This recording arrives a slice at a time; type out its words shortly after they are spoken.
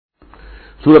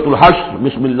سورۃ الحشر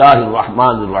بسم اللہ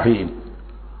الرحمن الرحیم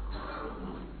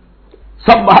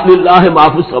سبح للہ ما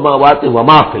فی السماوات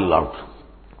وما فی الارض.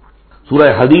 سورہ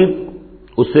حدید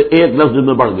اس سے ایک لفظ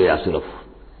میں بڑھ گیا صرف.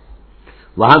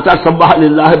 وہاں تھا سبح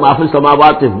للہ ما فی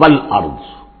السماوات والارض.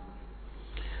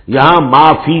 یہاں ما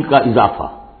فی کا اضافہ.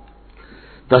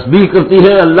 تسبیح کرتی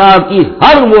ہے اللہ کی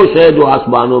ہر وہ شے جو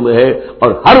آسمانوں میں ہے اور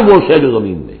ہر وہ شے جو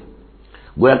زمین میں ہے.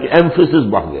 گویا کہ ایمفیسس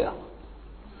بڑھ گیا.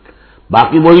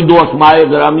 باقی وہی دو اسماء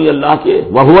گرامی اللہ کے،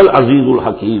 وہو العزیز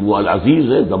الحکیم. وہ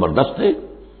العزیز ہے، زبردست ہے،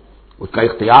 اس کا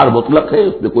اختیار مطلق ہے،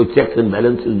 اس میں کوئی چیکس اینڈ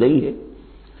بیلنسز نہیں ہے،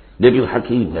 لیکن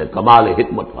حکیم ہے، کمال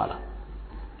حکمت والا.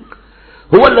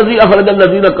 هو الذی اخرج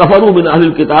الذین کفروا من اہل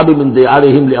الکتاب من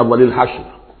دیارہم لاول الحشر.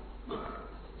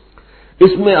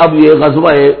 اس میں اب یہ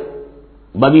غزوہ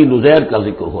بنی نذیر کا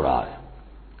ذکر ہو رہا ہے.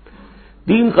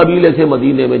 3 قبیلے تھے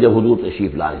مدینے میں جب حضور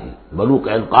تشریف لائے ہیں، بنو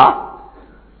قینقاع،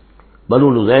 بنو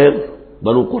نذیر،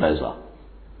 بنو قریظہ.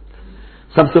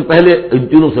 سب سے پہلے ان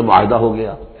تینوں سے معاہدہ ہو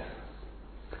گیا.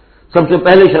 سب سے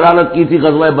پہلے شرارت کی تھی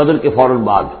غزوہ بدر کے فوراً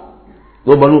بعد،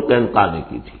 وہ بنو قینقاع نے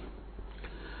کی تھی.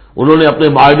 انہوں نے اپنے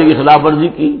معاہدے کی خلاف ورزی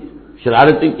کی،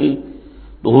 شرارتیں کی،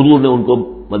 تو حضور نے ان کو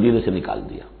مدینے سے نکال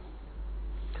دیا.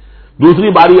 دوسری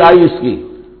باری آئی اس کی،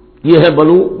 یہ ہے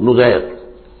بنو نذیر.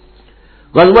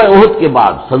 غزوہ احد کے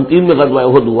بعد سن 3 میں غزوہ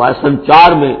احد ہوا ہے، سن 4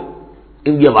 میں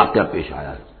ان یہ واقعہ پیش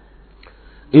آیا ہے.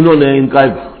 انہوں نے، ان کا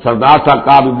ایک سردار تھا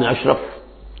کعب بن اشرف،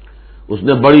 اس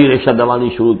نے بڑی ریشہ دوانی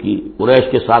شروع کی. قریش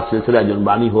کے ساتھ سلسلہ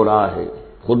جنبانی ہو رہا ہے،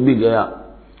 خود بھی گیا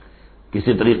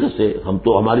کسی طریقے سے. ہم تو،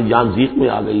 ہماری جان زیق میں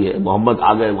آ گئی ہے، محمد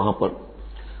آ گئے وہاں پر،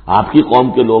 آپ کی قوم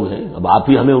کے لوگ ہیں، اب آپ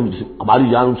ہی ہمیں ہماری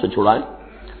جان ان سے چھڑائیں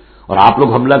اور آپ لوگ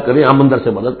حملہ کریں، ہم اندر سے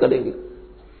مدد کریں گے.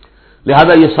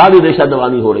 لہذا یہ ساری ریشہ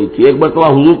دوانی ہو رہی تھی. ایک مرتبہ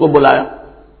حضور کو بلایا،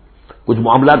 کچھ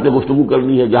معاملات میں گفتگو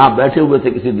کرنی ہے. جہاں بیٹھے ہوئے تھے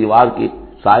کسی دیوار کے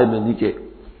سائے میں نیچے،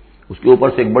 اس کے اوپر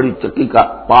سے ایک بڑی چکی کا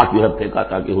پاٹ جو ہے پھینکا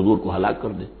تاکہ حضور کو ہلاک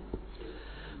کر دیں.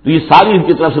 تو یہ ساری ان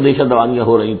کی طرف سے ریشہ دوانیاں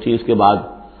ہو رہی تھیں. اس کے بعد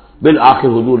بالآخر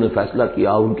حضور نے فیصلہ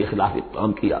کیا، ان کے خلاف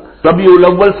اقدام کیا. ربیع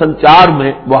الاول سن 4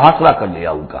 میں محاصرہ کر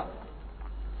لیا ان کا.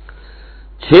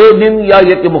 6 دن یا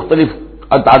یہ کہ مختلف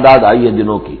تعداد آئی ہے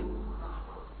دنوں کی،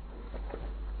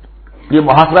 یہ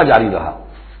محاصرہ جاری رہا.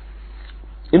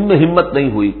 ان میں ہمت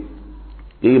نہیں ہوئی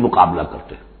کہ یہ مقابلہ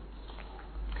کرتے.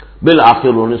 بالآخر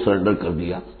انہوں نے سرنڈر کر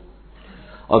دیا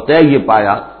اور طے یہ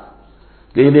پایا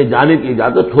کہ انہیں جانے کی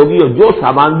اجازت ہوگی اور جو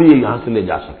سامان بھی یہ یہاں سے لے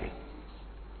جا سکے.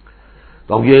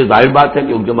 تو اب یہ ظاہر بات ہے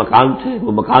کہ ان کے مکان تھے،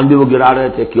 وہ مکان بھی وہ گرا رہے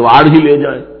تھے. کواڑ ہی لے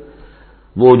جائیں،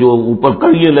 وہ جو اوپر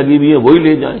کڑیاں لگی ہوئی ہیں وہی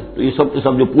لے جائیں. تو یہ سب کے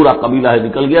سب جو پورا قبیلہ ہے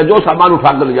نکل گیا، جو سامان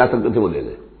اٹھا کر لے جا سکتے تھے وہ لے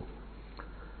گئے.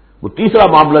 وہ تیسرا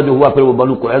معاملہ جو ہوا پھر وہ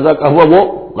بنو قریظہ کا ہوا، وہ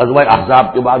غزوہ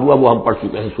احزاب کے بعد ہوا، وہ ہم پڑھ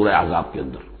چکے ہیں سورہ احزاب کے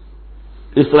اندر.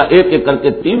 اس طرح ایک ایک کر کے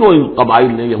تینوں قبائل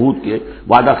نے یہود کے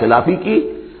وعدہ خلافی کی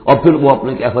اور پھر وہ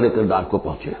اپنے کیفر کردار کو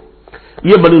پہنچے.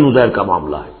 یہ بنی نذیر کا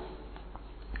معاملہ ہے.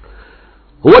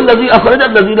 هو الذی اخرج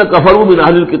الذین کفروا من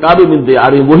اہل الکتاب من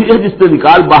دیارہم. وہی ہے جس نے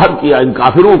نکال باہر کیا ان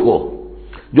کافروں کو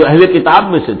جو اہل کتاب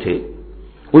میں سے تھے،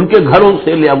 ان کے گھروں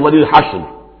سے لاول الحشر،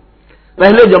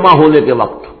 پہلے جمع ہونے کے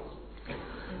وقت.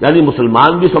 یعنی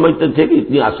مسلمان بھی سمجھتے تھے کہ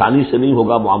اتنی آسانی سے نہیں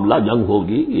ہوگا معاملہ، جنگ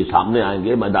ہوگی، یہ سامنے آئیں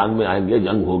گے، میدان میں آئیں گے،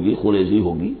 جنگ ہوگی، خونریزی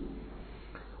ہوگی.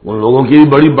 ان لوگوں کی بھی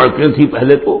بڑی بڑکیں تھیں،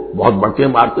 پہلے تو بہت بڑکیں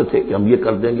مارتے تھے کہ ہم یہ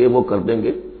کر دیں گے، وہ کر دیں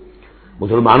گے.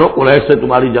 مسلمانوں قریش سے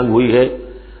تمہاری جنگ ہوئی ہے،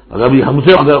 اگر بھی ہم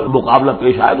سے اگر مقابلہ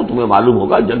پیش آئے تو تمہیں معلوم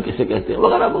ہوگا جنگ کسے کہتے ہیں،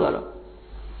 وغیرہ وغیرہ.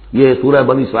 یہ سورہ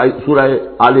بنی اسرائیل، سورہ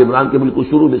آل عمران کے بالکل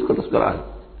شروع میں اس کا تذکرہ ہے.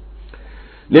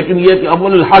 لیکن یہ کہ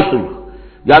اول الحشر،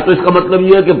 یا تو اس کا مطلب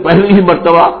یہ ہے کہ پہلی ہی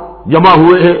مرتبہ جمع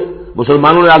ہوئے ہیں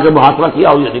مسلمانوں نے، آ کے محاصرہ کیا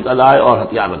اور یہ نکل آئے اور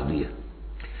ہتھیار رکھ دیے،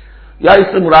 یا اس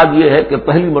سے مراد یہ ہے کہ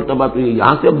پہلی مرتبہ تو یہ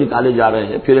یہاں سے اب نکالے جا رہے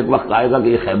ہیں، پھر ایک وقت آئے گا کہ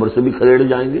یہ خیبر سے بھی کھڑے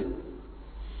جائیں گے.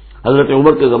 حضرت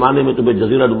عمر کے زمانے میں تو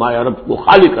جزیرہ نما عرب کو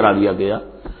خالی کرا دیا گیا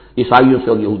عیسائیوں سے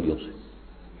اور یہودیوں سے.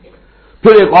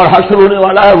 پھر ایک اور حشر ہونے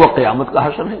والا ہے، وہ قیامت کا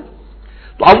حشر ہے.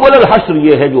 تو اول الحشر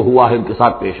یہ ہے جو ہوا ہے، ان کے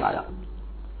ساتھ پیش آیا.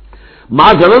 ما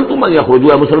ظننتم ان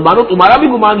یخرجوا، مسلمانوں تمہارا بھی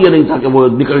گمان یہ نہیں تھا کہ وہ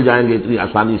نکل جائیں گے اتنی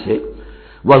آسانی سے.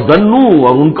 وظنوا،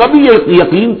 اور ان کا بھی یہ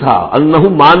یقین تھا،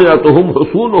 انہم مانعتہم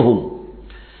حصونہم،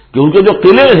 کہ ان کے جو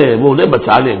قلعے ہیں وہ انہیں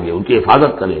بچا لیں گے، ان کی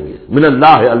حفاظت کریں گے، من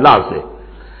اللہ، اللہ سے.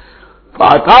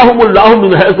 فَأَتَاهُمُ اللَّهُ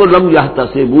مِنْ حَيْثُ لَمْ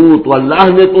يَحْتَسِبُوا، تو اللہ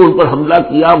نے تو ان پر حملہ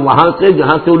کیا وہاں سے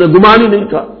جہاں سے انہیں گمان ہی نہیں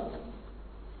تھا.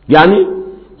 یعنی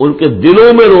ان کے دلوں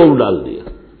میں رعب ڈال دیا.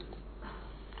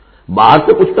 باہر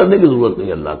سے کچھ کرنے کی ضرورت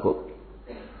نہیں اللہ کو،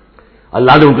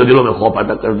 اللہ نے ان کے دلوں میں خوف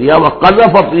پیدا کر دیا.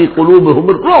 وَقَذَفَ فِي قُلُوبِهِمُ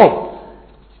الرُّعْبَ،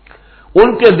 ان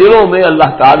کے دلوں میں اللہ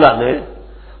تعالیٰ نے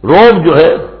رعب جو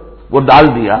ہے وہ ڈال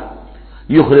دیا.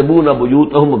 یخربون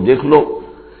بیوتہم، اب دیکھ لو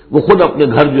وہ خود اپنے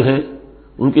گھر جو ہیں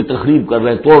ان کی تخریب کر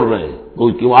رہے ہیں، توڑ رہے ہیں،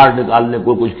 کوئی کیواڑ نکالنے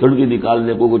کو، کچھ کھڑکی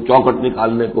نکالنے کو، کوئی چوکٹ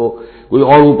نکالنے کو، کوئی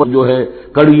اور اوپر جو ہے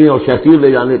کڑیے اور شہتیر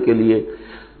لے جانے کے لیے۔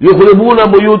 یخربون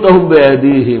بیوتہم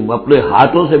بایدیہم، اپنے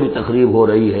ہاتھوں سے بھی تخریب ہو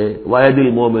رہی ہے، وایدی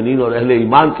المومنین، اور اہل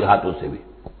ایمان کے ہاتھوں سے بھی۔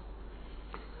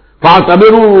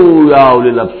 فاعتبروا یا اولی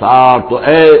الابصار، تو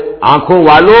اے آنکھوں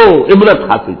والوں عبرت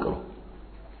حاصل کرو۔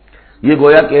 یہ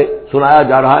گویا کہ سنایا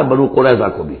جا رہا ہے بنو قریظہ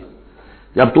کو بھی،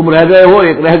 جب تم رہ گئے ہو،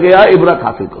 ایک رہ گیا، عبرت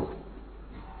حاصل کرو۔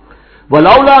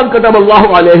 ولولا ان كتب اللہ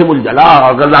علیہم الجلاء،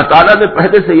 اگر اللہ تعالیٰ نے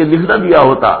پہلے سے یہ لکھ نہ دیا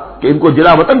ہوتا کہ ان کو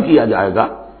جلا وطن کیا جائے گا،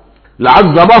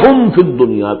 لعذبہم فی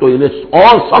الدنیا، تو انہیں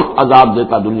اور سخت عذاب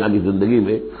دیتا دنیا کی زندگی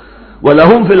میں،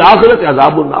 ولہم فی الآخرۃ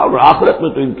عذاب النار، اور آخرت میں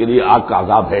تو ان کے لیے آگ کا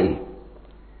عذاب ہے ہی۔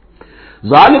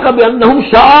 ذالک بانہم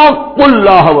شاقوا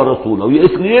اللہ ورسولہ، یہ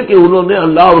اس لیے کہ انہوں نے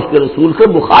اللہ اور اس کے رسول سے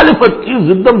مخالفت کی،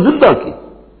 زدم زدہ کی۔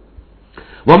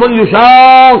 ومن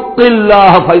یشاق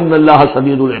اللہ فإن اللہ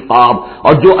شدید العقاب،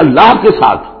 اور جو اللہ کے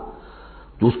ساتھ،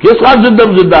 تو اس کے ساتھ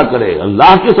زدم زدہ کرے،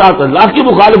 اللہ کے ساتھ اللہ کی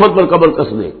مخالفت پر کمر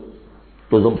کس لے،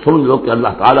 تو سمجھ لو کہ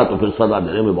اللہ تعالیٰ تو پھر سزا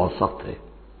دینے میں بہت سخت ہے۔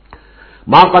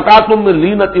 ما قطعتم من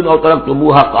لینۃ او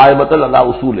ترکتموها قائمۃ علی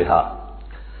اصولها،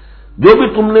 جو بھی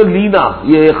تم نے لینا،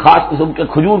 یہ ایک خاص قسم کے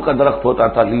کھجور کا درخت ہوتا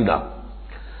تھا لینا،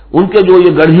 ان کے جو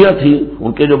یہ گڑھیاں تھیں،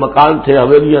 ان کے جو مکان تھے،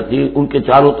 حویلیاں تھیں، ان کے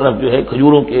چاروں طرف جو ہے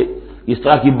کھجوروں کے اس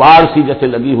طرح کی باڑ سی جیسے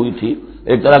لگی ہوئی تھی،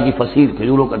 ایک طرح کی فصیل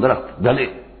کھجوروں کا درخت ڈھلے۔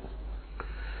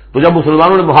 تو جب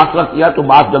مسلمانوں نے محاصرہ کیا تو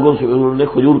بعض جگہوں سے انہوں نے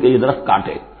کھجور کے یہ درخت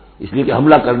کاٹے، اس لیے کہ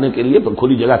حملہ کرنے کے لیے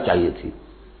کھلی جگہ چاہیے تھی۔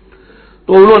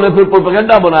 تو انہوں نے پھر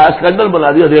پروپیگنڈا بنایا، اسکینڈل بنا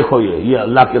دیا، دیکھو یہ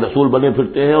اللہ کے رسول بنے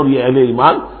پھرتے ہیں اور یہ اہل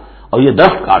ایمان، اور یہ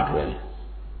درخت کاٹ رہے ہیں۔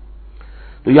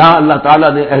 تو یہاں اللہ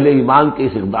تعالیٰ نے اہل ایمان کے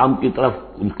اس اقدام کی طرف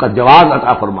ان کا جواز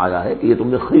عطا فرمایا ہے کہ یہ تم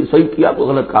نے صحیح کیا، تو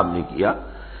غلط کام نہیں کیا۔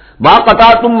 ما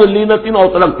قطعتم من لینۃ او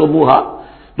ترکتموها،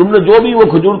 تم نے جو بھی وہ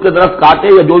کھجور کے درخت کاٹے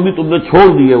یا جو بھی تم نے چھوڑ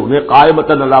دیے انہیں، قائمۃ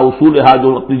علی اصولها، جو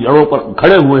اپنی جڑوں پر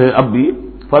کھڑے ہوئے ہیں اب بھی،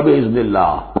 فباذن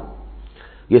اللہ،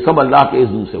 یہ سب اللہ کے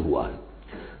اذن سے ہوا ہے۔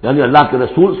 یعنی اللہ کے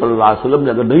رسول صلی اللہ علیہ وسلم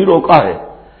نے اگر نہیں روکا ہے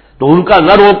تو ان کا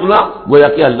نہ روکنا گویا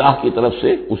کہ اللہ کی طرف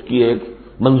سے اس کی ایک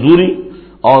منظوری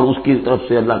اور اس کی طرف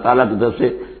سے اللہ تعالیٰ کی طرف سے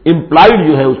امپلائڈ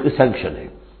جو ہے اس کی سینکشن ہے۔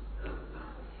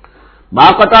 ما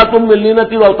قطعتم من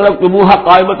لینۃ او ترکتموها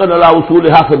قائمۃ علی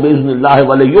اصولها فباذن اللہ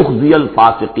ولیخزی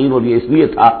الفاسقین، اور یہ اس لیے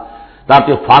تھا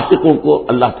تاکہ فاسقوں کو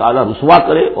اللہ تعالیٰ رسوا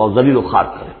کرے اور ذلیل و خوار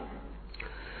کرے۔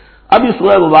 اب اس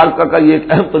سورہ مبارکہ کا یہ ایک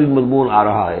اہم ترین مضمون آ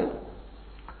رہا ہے،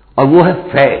 اور وہ ہے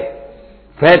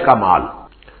فے کا مال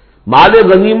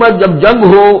غنیمت۔ جب جنگ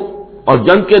ہو اور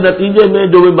جنگ کے نتیجے میں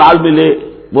جو بھی مال ملے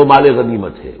وہ مال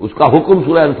غنیمت ہے، اس کا حکم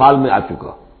سورہ انفال میں آ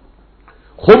چکا۔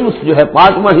 خمس جو ہے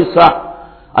 5واں حصہ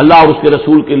اللہ اور اس کے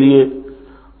رسول کے لیے،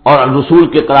 اور رسول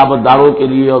کے قرابت داروں کے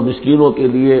لیے، اور مسکینوں کے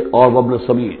لیے، اور وابن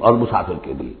السبیل اور مسافر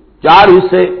کے لیے، 4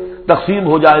 حصے تقسیم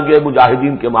ہو جائیں گے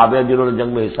مجاہدین کے مابین جنہوں نے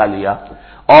جنگ میں حصہ لیا،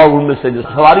 اور ان میں سے جو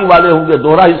سواری والے ہوں گے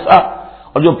دوہرا حصہ،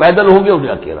 اور جو پیدل ہوں گے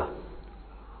انہیں اکیلا۔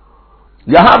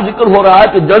 یہاں ذکر ہو رہا ہے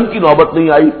کہ جنگ کی نوبت نہیں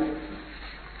آئی،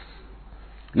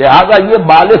 لہذا یہ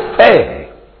مال فے ہے،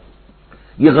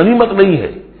 یہ غنیمت نہیں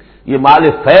ہے، یہ مال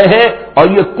فے ہے، اور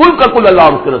یہ کل کا کل اللہ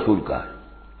اور اس کے رسول کا ہے۔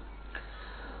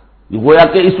 گویا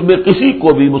کہ اس میں کسی کو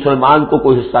بھی مسلمان کو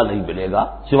کوئی حصہ نہیں ملے گا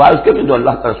سوائے اس کے کہ جو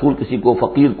اللہ کا رسول کسی کو،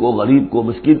 فقیر کو، غریب کو،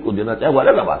 مسکین کو دینا چاہے، وہ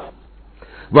الگ بات ہے۔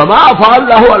 وما افاء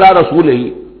اللہ علی رسولہ،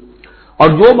 اور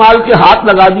جو مال کے ہاتھ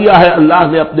لگا دیا ہے اللہ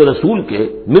نے اپنے رسول کے،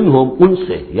 منہم، ان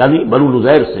سے، یعنی بنو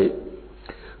نذیر سے،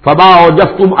 فما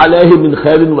اوجفتم علیہ من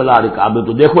خیر ولا رکاب،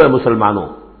 تو دیکھو اے مسلمانوں،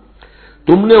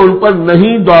 تم نے ان پر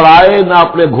نہیں دوڑائے نہ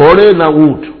اپنے گھوڑے نہ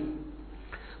اونٹ،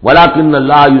 ولکن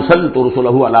اللہ یسلط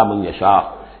رسلہ علی من یشاء،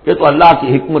 یہ تو اللہ کی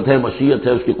حکمت ہے، مشیت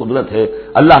ہے، اس کی قدرت ہے،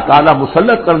 اللہ تعالیٰ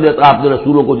مسلط کر دیتا ہے اپنے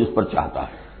رسولوں کو جس پر چاہتا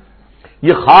ہے۔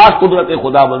 یہ خاص قدرت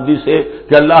خدا بندی سے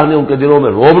کہ اللہ نے ان کے دلوں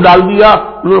میں رعب ڈال دیا،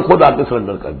 انہوں نے خود آ کے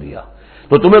سرنڈر کر دیا،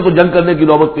 تو تمہیں تو جنگ کرنے کی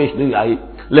نوبت پیش نہیں آئی،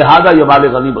 لہذا یہ مال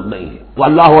غنیمت نہیں ہے۔ تو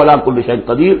اللہ علی کل شیء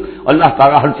قدیر، اللہ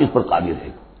تعالیٰ ہر چیز پر قادر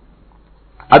ہے۔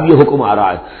 اب یہ حکم آ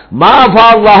رہا ہے، ما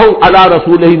افاء اللہ علی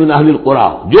رسولہ من اہل القری،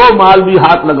 جو مال بھی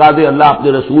ہاتھ لگا دے اللہ اپنے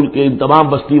رسول کے ان تمام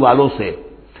بستی والوں سے،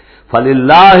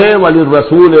 فللہ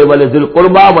وللرسول ولذی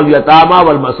القربى والیتامى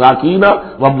والمساکین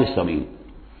وابن السبیل،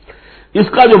 اس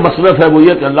کا جو مصرف ہے وہ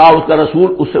یہ کہ اللہ اور اس کا رسول،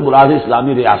 اس سے مراد ہے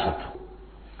اسلامی ریاست،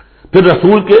 پھر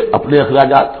رسول کے اپنے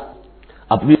اخراجات،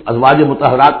 اپنی ازواج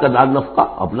مطہرات کا دار نفقہ،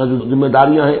 اپنا جو ذمہ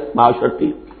داریاں ہیں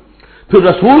معاشرتی، پھر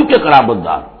رسول کے قرابت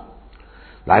دار،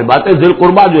 ظاہر بات ہے ذی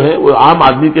القربیٰ جو ہے وہ عام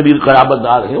آدمی کے بھی قرابت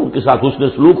دار ہیں، ان کے ساتھ حسن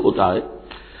سلوک ہوتا ہے،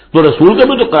 تو رسول کے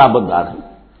بھی جو قرابت دار ہیں،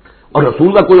 اور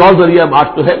رسول کا کوئی اور ذریعہ معاش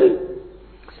تو ہے نہیں،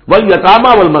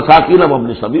 والیتامى والمساکین وابن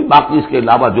السبیل، باقی اس کے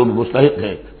علاوہ جو بھی مستحق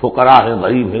ہیں، فقراء ہیں،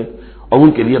 غریب ہیں، اور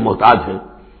ان کے لیے محتاج ہیں۔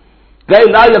 کہ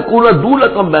لا یکون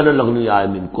دولۃ بین الاغنیاء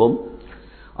منکم،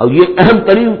 اور یہ اہم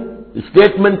ترین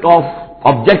اسٹیٹمنٹ آف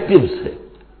آبجیکٹوز ہے.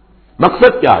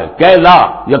 مقصد کیا ہے؟ کہ لا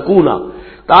یکون،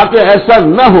 تاکہ ایسا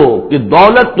نہ ہو کہ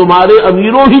دولت تمہارے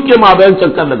امیروں ہی کے مابین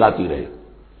چکر لگاتی رہے.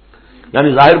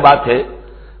 یعنی ظاہر بات ہے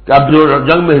کہ اب جو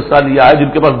جنگ میں حصہ لیا ہے، جن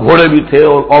کے پاس گھوڑے بھی تھے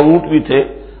اور اونٹ بھی تھے،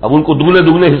 اب ان کو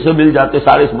دگنے حصے مل جاتے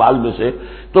سارے اس مال میں سے،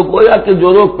 تو گویا کہ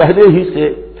جو لوگ پہلے ہی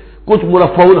سے کچھ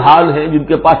مرفع الحال ہیں، جن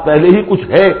کے پاس پہلے ہی کچھ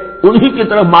ہے، انہی کی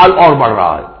طرف مال اور بڑھ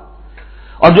رہا ہے،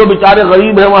 اور جو بیچارے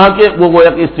غریب ہیں وہاں کے، وہ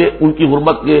گویا کہ اس سے ان کی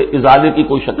غربت کے ازالے کی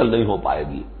کوئی شکل نہیں ہو پائے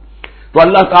گی. تو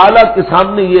اللہ تعالیٰ کے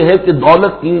سامنے یہ ہے کہ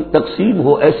دولت کی تقسیم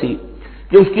ہو ایسی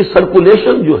کہ اس کی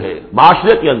سرکولیشن جو ہے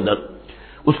معاشرے کے اندر،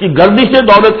 اس کی گردش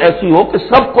دولت ایسی ہو کہ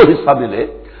سب کو حصہ ملے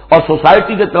اور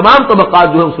سوسائٹی کے تمام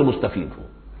طبقات جو ہے اس سے مستفید ہوں.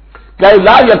 کہ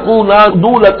لا یکون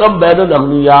دولۃ بین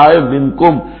الاغنیاء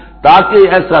منکم،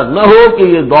 تاکہ ایسا نہ ہو کہ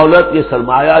یہ دولت، یہ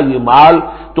سرمایہ، یہ مال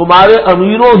تمہارے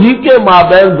امیروں ہی کے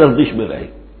مابین گردش میں رہے.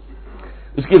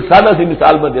 اس کی ایک سادہ سی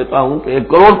مثال میں دیتا ہوں کہ ایک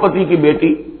کروڑ پتی کی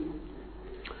بیٹی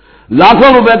لاکھوں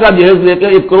روپے کا جہیز لے کے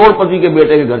ایک کروڑ پتی کے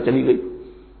بیٹے کے گھر چلی گئی.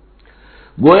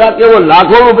 گویا کہ وہ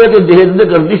لاکھوں روپے کے جہیز نے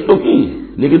گردش تو کی،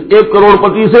 لیکن ایک کروڑ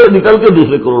پتی سے نکل کے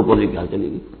دوسرے کروڑ پتی کے یہاں چلی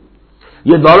گئی.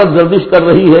 یہ دولت گردش کر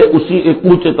رہی ہے اسی ایک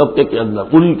اونچے طبقے کے اندر،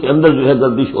 پوری کے اندر جو ہے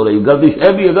گردش ہو رہی ہے. گردش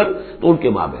ہے بھی اگر تو ان کے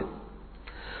مابین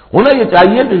ہونا یہ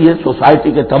چاہیے کہ یہ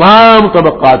سوسائٹی کے تمام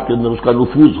طبقات کے اندر اس کا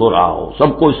نفوذ ہو رہا ہو،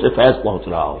 سب کو اس سے فیض پہنچ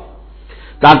رہا ہو،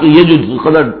 تاکہ یہ جو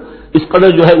اس قدر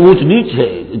جو ہے اونچ نیچ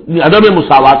ہے، اتنی عدم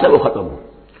مساوات ہے، وہ ختم ہو.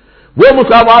 وہ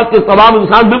مساوات کے تمام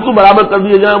انسان بالکل برابر کر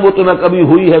دیے جائیں، وہ تو نہ کبھی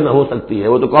ہوئی ہے نہ ہو سکتی ہے.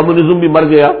 وہ تو کمیونزم بھی مر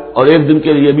گیا اور ایک دن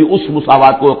کے لیے بھی اس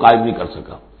مساوات کو قائم نہیں کر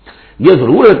سکا. یہ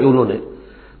ضرور ہے کہ انہوں نے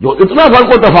جو اتنا فرق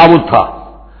و تفاوت تھا،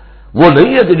 وہ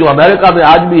نہیں ہے کہ جو امریکہ میں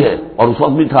آج بھی ہے اور اس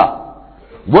وقت بھی تھا،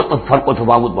 وہ فرق و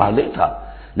تفاوت وہاں نہیں تھا.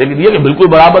 لیکن یہ کہ بالکل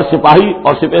برابر سپاہی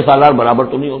اور سپہ سالار برابر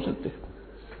تو نہیں ہو سکتے،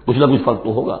 کچھ نہ کچھ فرق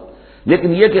تو ہوگا. لیکن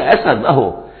یہ کہ ایسا نہ ہو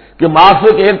کہ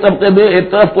معاشرے کے ایک طبقے میں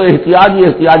ایک طرف تو احتیاج ہی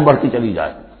احتیاج بڑھتی چلی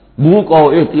جائے، بھوک ہو،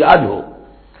 احتیاج ہو،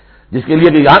 جس کے لیے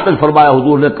کہ یہاں تک فرمایا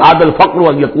حضور نے کاد الفقر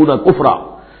ان یکون کفرا،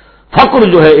 فقر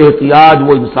جو ہے احتیاج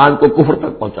وہ انسان کو کفر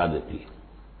تک پہنچا دیتی ہے.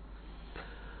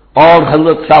 اور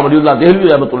حضرت شاہ ولی اللہ دہلوی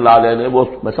رحمۃ اللہ علیہ نے، وہ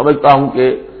میں سمجھتا ہوں کہ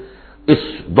اس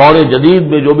دور جدید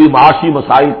میں جو بھی معاشی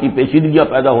مسائل کی پیچیدگیاں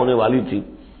پیدا ہونے والی تھی،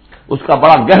 اس کا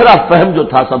بڑا گہرا فہم جو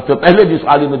تھا سب سے پہلے جس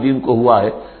عالم دین کو ہوا ہے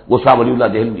وہ شاہ ولی اللہ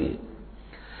دہلوی ہے.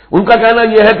 ان کا کہنا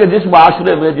یہ ہے کہ جس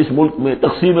معاشرے میں، جس ملک میں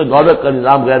تقسیم دولت کا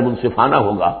نظام غیر منصفانہ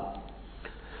ہوگا،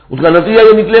 اس کا نتیجہ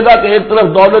یہ نکلے گا کہ ایک طرف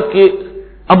دولت کے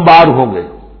انبار ہوں گے،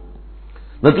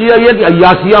 نتیجہ یہ کہ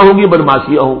عیاشیاں ہوں گی،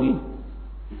 بدماشیاں ہوں گی.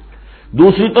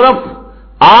 دوسری طرف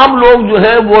عام لوگ جو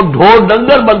ہے وہ ڈھور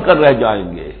ڈنگر بن کر رہ جائیں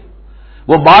گے،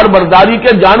 وہ بار برداری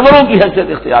کے جانوروں کی حیثیت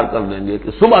اختیار کر لیں گے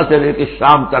کہ صبح سے لے کے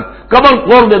شام تک کمر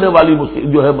توڑ دینے والی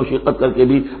جو ہے مشقت کر کے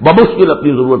بھی بمشکل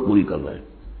اپنی ضرورت پوری کر رہے ہیں.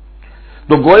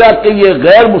 تو گویا کہ یہ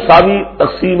غیر مساوی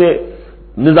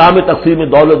نظام تقسیم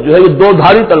دولت جو ہے یہ دو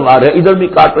دھاری تلوار ہے، ادھر بھی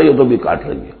کاٹ رہی ہے ادھر بھی کاٹ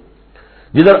رہی ہے.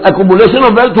 جدھر ایکومولیشن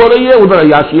آف ویلتھ ہو رہی ہے ادھر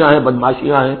عیاشیاں ہیں،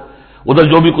 بدماشیاں ہیں،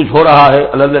 ادھر جو بھی کچھ ہو رہا ہے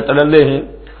اللے تللے ہیں،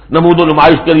 نمود و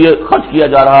نمائش کے لیے خرچ کیا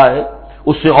جا رہا ہے،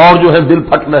 اس سے اور جو ہے دل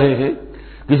پھٹ رہے ہیں.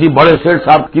 کسی بڑے سیٹ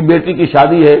صاحب کی بیٹی کی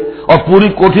شادی ہے اور پوری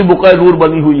کوٹھی بقع نور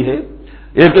بنی ہوئی ہے،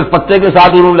 ایک ایک پتے کے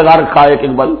ساتھ انہوں نے لگا رکھا ہے ایک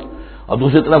ایک بلب، اور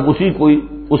دوسری طرف کوئی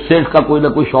اس سیٹ کا کوئی نہ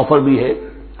کوئی شوفر بھی ہے،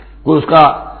 کوئی اس کا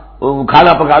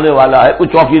کھانا پکانے والا ہے، کوئی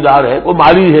چوکیدار ہے، کوئی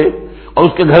مالی ہے، اور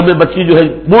اس کے گھر میں بچی جو ہے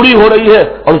بوڑھی ہو رہی ہے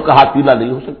اور اس کا ہاتھ پیلا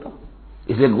نہیں ہو سکتا،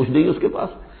 اس لیے کچھ نہیں ہے اس کے پاس.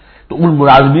 تو ان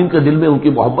ملازمین کے دل میں ان کی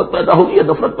محبت پیدا ہوگی یا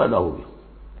نفرت پیدا ہوگی؟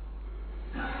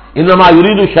 انما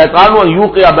یرید الشیطان ان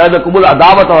یوقع بینکم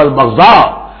العداوۃ والبغضاء،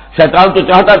 شیطان تو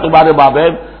چاہتا ہے تمہارے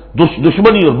مابین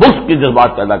دشمنی اور بغض کے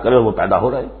جذبات پیدا کرے، اور وہ پیدا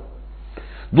ہو رہے ہیں.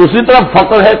 دوسری طرف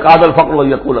فقر ہے، کاد الفقر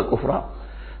ویکون کفرا.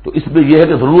 تو اس میں یہ ہے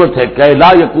کہ ضرورت ہے کہ لا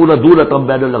یکون دولۃ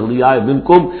بین الاغنیاء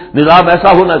منکم، نظام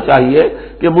ایسا ہونا چاہیے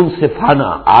کہ منصفانہ،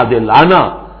 عادلانہ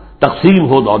تقسیم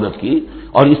ہو دولت کی،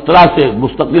 اور اس طرح سے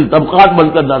مستقل طبقات بن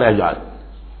کر نہ رہ جائے.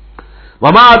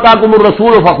 وما آتاکم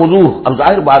الرسول فخذوہ. اب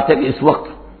ظاہر بات ہے کہ اس وقت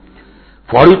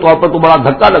فوری طور پر تو بڑا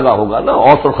دھکا لگا ہوگا نا.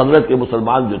 اوس اور خزرج کے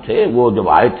مسلمان جو تھے وہ جب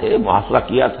آئے تھے، محاصرہ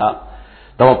کیا تھا،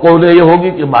 توقع انہیں یہ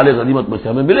ہوگی کہ مال غنیمت میں سے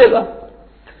ہمیں ملے گا.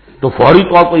 تو فوری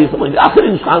طور پر یہ سمجھ، آخر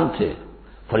انسان تھے،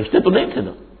 فرشتے تو نہیں تھے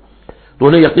نا، تو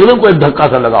انہیں یقیناً کو ایک دھکا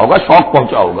سا لگا ہوگا، شوق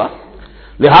پہنچا ہوگا.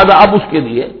 لہذا اب اس کے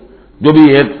لیے جو بھی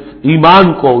ایک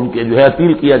ایمان کو ان کے جو ہے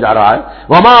اپیل کیا جا رہا ہے،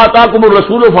 وما آتاکم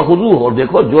الرسول فخذوہ، اور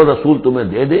دیکھو جو رسول تمہیں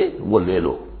دے دے وہ لے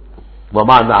لو،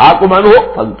 وما نہاکم عنہ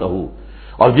فانتہوا،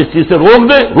 اور جس چیز سے روک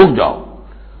دے رک جاؤ.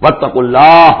 واتقوا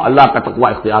اللہ، اللہ کا تقوی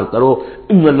اختیار کرو،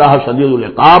 ان اللہ شدید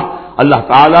العقاب، اللہ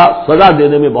تعالی سزا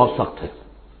دینے میں بہت سخت ہے.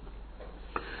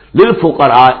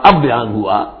 للفقراء اب بیان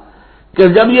ہوا کہ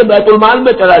جب یہ بیت المال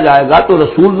میں چلا جائے گا تو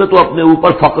رسول نے تو اپنے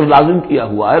اوپر فقر لازم کیا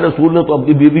ہوا ہے، رسول نے تو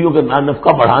اپنی بیویوں کے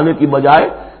نفقہ بڑھانے کی بجائے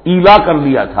ایلا کر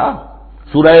لیا تھا،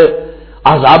 سورہ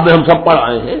احزاب میں ہم سب پڑھ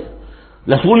آئے ہیں۔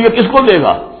 رسول یہ کس کو دے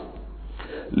گا؟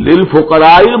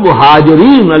 للفقراء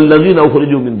المہاجرین الذین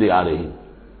اخرجوا من دیارہم،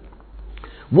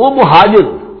 وہ مہاجر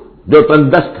جو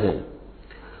تنگدست ہیں،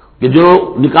 کہ جو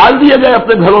نکال دیے گئے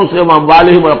اپنے گھروں سے،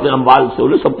 اموالہم، اور اپنے اموال سے،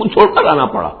 انہیں سب کچھ چھوڑ کر آنا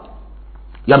پڑا۔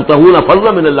 یبتغون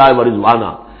فضلا من اللہ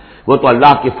ورضوانا، وہ تو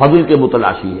اللہ کے فضل کے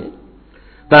متلاشی ہیں،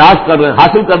 تلاش کر رہے ہیں،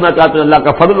 حاصل کرنا چاہتے ہیں اللہ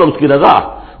کا فضل اور اس کی رضا۔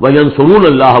 وینصرون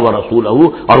اللہ ورسولہ،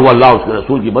 اور وہ اللہ اور اس کے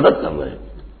رسول کی مدد کر رہے ہیں۔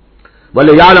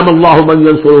 وَلِيَعْلَمَ اللَّهُ مَن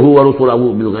يَنصُرُهُ وَرُسُلَهُ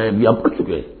بِالْغَیب، یہ ہم پڑھ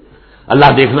چکے ہیں۔ اللہ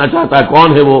دیکھنا چاہتا ہے کون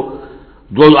ہے وہ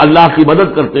جو اللہ کی مدد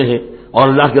کرتے ہیں اور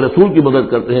اللہ کے رسول کی مدد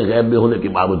کرتے ہیں غیب میں ہونے کے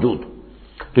باوجود۔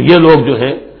 تو یہ لوگ جو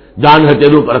ہے جان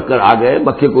ہتھیلیوں پر رکھ کر آ گئے،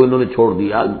 مکے کو انہوں نے چھوڑ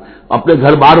دیا، اپنے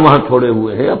گھر بار وہاں چھوڑے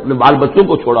ہوئے ہیں، اپنے بال بچوں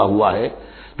کو چھوڑا ہوا ہے،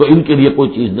 تو ان کے لیے کوئی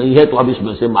چیز نہیں ہے، تو اب اس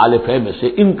میں سے مال فے میں سے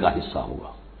ان کا حصہ ہوگا۔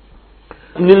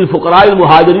 للفقراء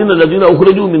المہاجرین الذین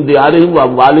اخرجوا من دیارہم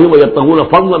واموالہم ویبتغون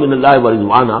فضلا من اللہ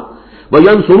ورضوانا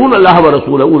وینصرون اللہ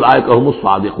ورسولہ اولئک هم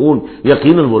الصادقون،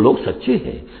 یقیناً وہ لوگ سچے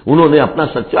ہیں، انہوں نے اپنا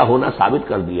سچا ہونا ثابت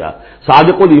کر دیا،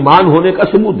 صادق الایمان ہونے کا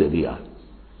ثبوت دے دیا۔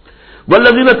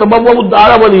 والذین تبوؤا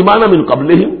الدار والایمان من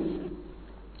قبلہم،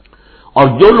 اور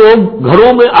جو لوگ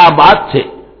گھروں میں آباد تھے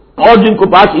اور جن کو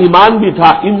پاس ایمان بھی تھا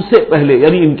ان سے پہلے،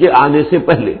 یعنی ان کے آنے سے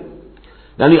پہلے،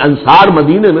 یعنی انصار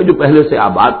مدینے میں جو پہلے سے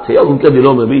آباد تھے اور ان کے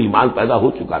دلوں میں بھی ایمان پیدا ہو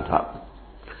چکا تھا،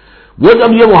 وہ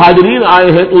جب یہ مہاجرین آئے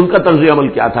ہیں تو ان کا طرز عمل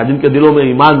کیا تھا؟ جن کے دلوں میں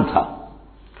ایمان تھا،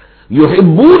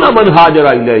 یحبون من ہاجر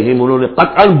الیہم، انہوں نے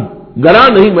قطعاً گراں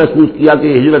نہیں محسوس کیا کہ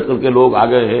یہ ہجرت کر کے لوگ آ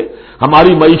گئے ہیں،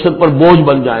 ہماری معیشت پر بوجھ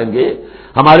بن جائیں گے،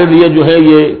 ہمارے لیے جو ہے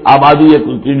یہ آبادی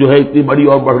جو ہے اتنی بڑی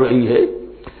اور بڑھ رہی ہے،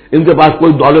 ان کے پاس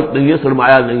کوئی دولت نہیں ہے،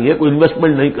 سرمایہ نہیں ہے، کوئی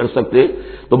انویسٹمنٹ نہیں کر سکتے،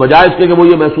 تو بجائے اس کے کہ وہ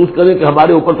یہ محسوس کریں کہ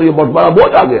ہمارے اوپر تو یہ بہت بڑا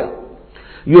بوجھ آ گیا،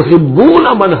 یحبون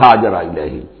من ہاجر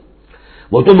الیہم،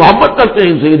 وہ تو محبت کرتے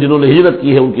ہیں ان سے جنہوں نے ہجرت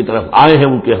کی ہے، ان کی طرف آئے ہیں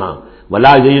ان کے ہاں،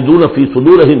 ولا یجدون فی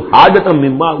صدورہم حاجۃ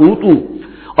مما اوتوا،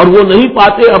 اور وہ نہیں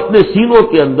پاتے اپنے سینوں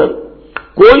کے اندر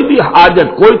کوئی بھی حاجت،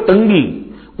 کوئی تنگی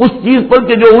اس چیز پر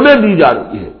کہ جو انہیں دی جا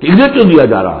رہی ہے، کہ انہیں کیوں دیا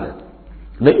جا رہا ہے،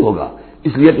 نہیں ہوگا،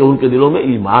 اس لیے کہ ان کے دلوں میں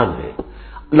ایمان ہے،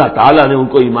 اللہ تعالیٰ نے ان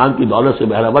کو ایمان کی دولت سے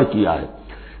بہرہور کیا ہے۔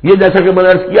 یہ جیسا کہ میں نے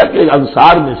عرض کیا کہ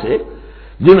انصار میں سے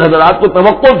جن حضرات کو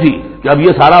توقع تھی کہ اب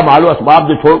یہ سارا مال و اسباب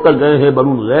جو چھوڑ کر گئے ہیں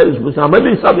بنو الغیر، اس میں سے ہمیں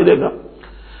بھی حصہ ملے گا،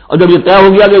 اور جب یہ طے ہو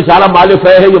گیا کہ یہ سارا مال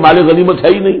فے ہے، یہ مال غنیمت ہے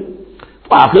ہی نہیں،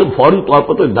 تو آخر فوری طور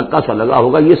پر تو ایک دھکا سا لگا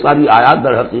ہوگا۔ یہ ساری آیات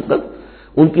در حقیقت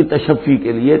ان کی تشفی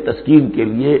کے لیے، تسکین کے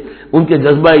لیے، ان کے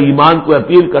جذبہ ایمان کو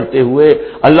اپیل کرتے ہوئے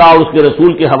اللہ اور اس کے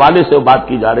رسول کے حوالے سے بات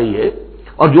کی جا رہی ہے،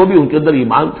 اور جو بھی ان کے اندر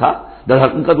ایمان تھا در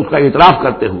حقیقت اس کا اعتراف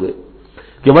کرتے ہوئے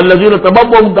کہ والذین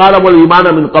تبوؤا الدار والایمان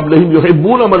من قبلہم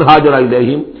یحبون من ہاجر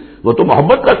الیہم، وہ تو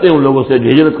محبت کرتے ہیں ان لوگوں سے جو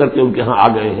ہجرت کر کے ان کے ہاں آ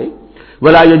گئے ہیں،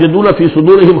 ولا یجدون فی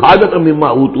صدورہم حاجۃ مما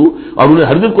اوتوا، اور انہیں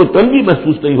ہرگز کوئی تنگی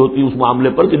محسوس نہیں ہوتی اس معاملے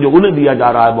پر کہ جو انہیں دیا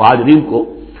جا رہا ہے مہاجرین کو،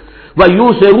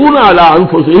 وَيُؤْثِرُونَ عَلَىٰ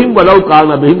أَنفُسِهِمْ وَلَوْ كَانَ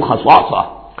بِهِمْ خَصَاصَةٌ،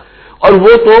 اور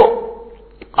وہ تو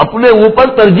اپنے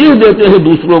اوپر ترجیح دیتے ہیں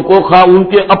دوسروں کو، خواہ ان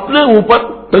کے اپنے اوپر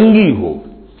تنگی ہو،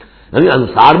 یعنی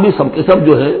انصار بھی سب کے سب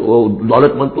جو ہے وہ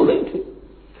دولت مند تو نہیں تھے،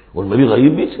 ان میں بھی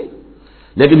غریب بھی تھے،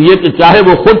 لیکن یہ کہ چاہے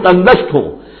وہ خود تنگدست ہوں،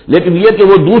 لیکن یہ کہ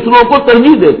وہ دوسروں کو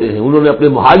ترجیح دیتے ہیں، انہوں نے اپنے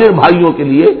مہاجر بھائیوں کے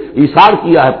لیے ایثار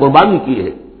کیا ہے، قربانی کی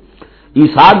ہے۔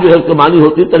 ایثار جو ہے اس کے معنی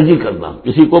ہوتی ہے ترجیح کرنا،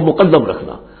 کسی کو مقدم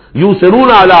رکھنا،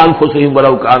 یؤثرون علی انفسہم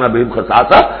ولو کان بہم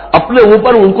خصاصہ، اپنے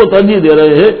اوپر ان کو ترجیح دے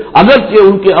رہے ہیں اگرچہ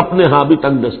ان کے اپنے ہاں بھی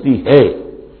تنگدستی ہے،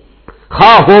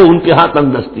 خواہ ہو ان کے ہاں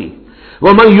تنگدستی۔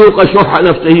 ومن یوق شح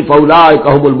نفسہ فاولئک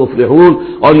هم المفلحون،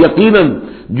 اور یقیناً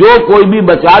جو کوئی بھی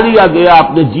بچا لیا گیا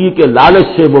اپنے جی کے لالچ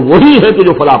سے وہ وہی ہے کہ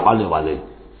جو فلاح پانے والے۔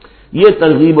 یہ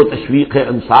ترغیب و تشویق ہے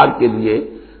انصار کے لیے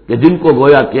کہ جن کو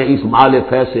گویا کہ اس مال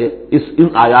فے سے ان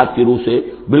آیات کی روح سے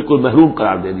بالکل محروم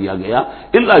قرار دے دیا گیا،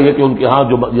 الا یہ کہ ان کے ہاں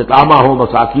جو یتامہ ہو،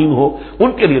 مساکین ہو،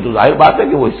 ان کے لیے تو ظاہر بات ہے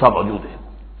کہ وہ حصہ موجود ہے۔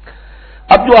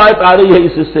 اب جو آیت آ رہی ہے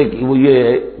اس حصے کی وہ یہ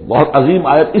ہے، بہت عظیم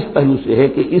آیت اس پہلو سے ہے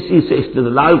کہ اسی سے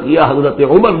استدلال کیا حضرت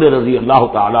عمر نے رضی اللہ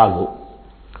تعالیٰ عنہ،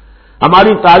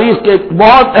 ہماری تاریخ کے ایک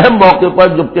بہت اہم موقع پر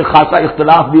جبکہ خاصا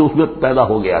اختلاف بھی اس میں پیدا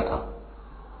ہو گیا تھا۔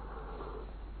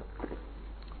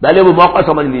 پہلے وہ موقع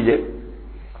سمجھ لیجئے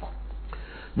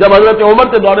جب حضرت عمر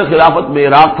کے دور خلافت میں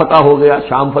عراق فتح ہو گیا،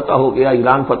 شام فتح ہو گیا،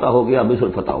 ایران فتح ہو گیا، مصر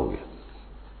فتح ہو گیا،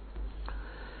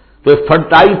 تو ایک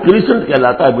فرٹائل کریسنٹ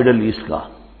کہلاتا ہے مڈل ایسٹ کا،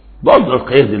 بہت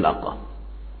زرخیز علاقہ،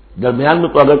 درمیان میں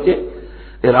تو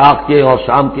اگرچہ عراق کے اور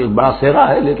شام کے ایک بڑا صحرا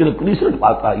ہے لیکن کریسنٹ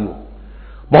پاتا ہی ہو،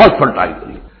 بہت فرٹائل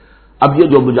کری۔ اب یہ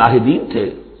جو مجاہدین تھے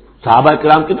صحابہ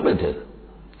کرام کتنے تھے؟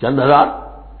 چند ہزار.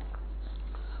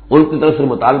 ان کی طرف سے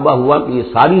مطالبہ ہوا کہ یہ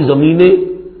ساری زمینیں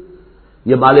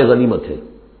یہ مال غنیمت ہے،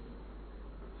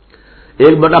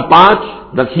 1/5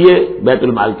 رکھیے بیت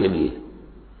المال کے لیے،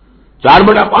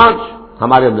 4/5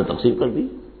 ہمارے اندر تقسیم کر دی.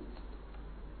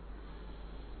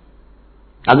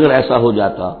 اگر ایسا ہو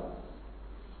جاتا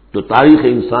تو تاریخ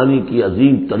انسانی کی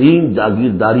عظیم ترین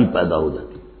جاگیرداری پیدا ہو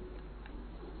جاتی،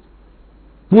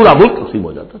 پورا ملک تقسیم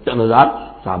ہو جاتا چند ہزار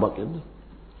صحابہ کے اندر.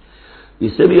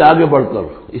 اس سے بھی آگے بڑھ کر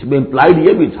اس میں امپلائڈ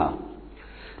یہ بھی تھا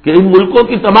کہ ان ملکوں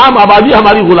کی تمام آبادی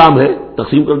ہماری غلام ہے،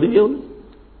 تقسیم کر دیجیے انہیں.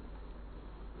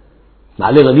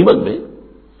 مال غنیمت میں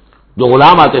جو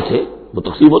غلام آتے تھے وہ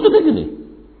تقسیم ہوتے تھے کہ نہیں؟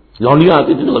 لونڈیاں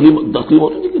آتی تھیں تو غنیمت تقسیم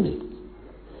ہوتی تھی کہ نہیں؟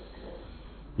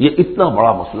 یہ اتنا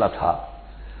بڑا مسئلہ تھا.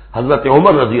 حضرت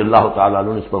عمر رضی اللہ تعالیٰ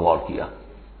عنہ نے اس پر غور کیا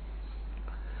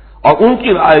اور ان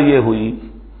کی رائے یہ ہوئی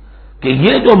کہ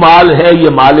یہ جو مال ہے یہ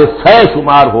مال فے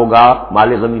شمار ہوگا، مال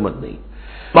غنیمت نہیں.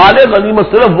 مال غنیمت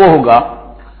صرف وہ ہوگا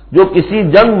جو کسی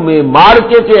جنگ میں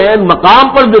مارکے کے عین مقام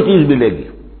پر جو چیز ملے گی،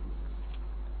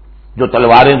 جو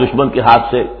تلواریں دشمن کے ہاتھ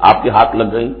سے آپ کے ہاتھ لگ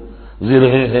گئیں،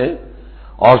 زرہیں ہیں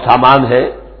اور سامان ہے،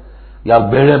 یا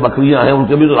بھیڑیں بکریاں ہیں، ان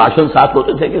کے بھی تو راشن ساتھ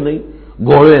ہوتے تھے کہ نہیں،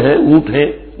 گھوڑے ہیں، اونٹ ہیں،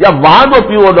 یا وہاں جو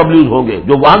پی او ڈبلیوز ہوں گے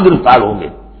جو وہاں گرفتار ہوں گے،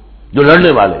 جو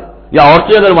لڑنے والے، یا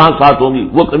عورتیں اگر وہاں ساتھ ہوں گی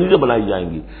وہ کنیزیں بنائی جائیں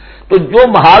گی. تو جو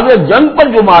محاذ جنگ پر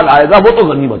جو مال آئے گا وہ تو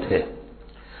غنیمت ہے.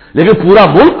 لیکن پورا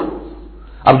ملک،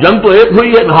 اب جنگ تو ایک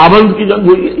ہوئی ہے، نہاوند کی جنگ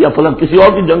ہوئی ہے یا فلاں کسی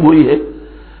اور کی جنگ ہوئی ہے،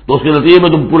 تو اس کے نتیجے میں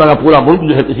تو پورا کا پورا ملک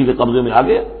جو ہے کسی کے قبضے میں آ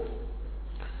گیا.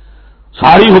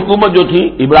 ساری حکومت جو تھی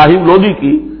ابراہیم لودھی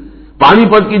کی، پانی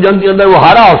پت کی جنگ کے اندر وہ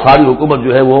ہارا اور ساری حکومت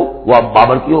جو ہے وہ اب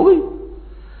بابر کی ہو گئی.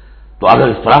 تو اگر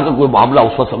اس طرح کا کوئی معاملہ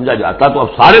اس وقت سمجھا جاتا تو اب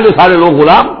سارے کے سارے لوگ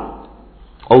غلام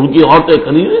اور ان کی عورتیں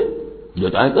کنیزیں جو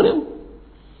چاہیں کریں.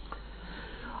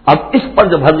 اب اس پر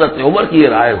جب حضرت عمر کی یہ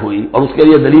رائے ہوئی اور اس کے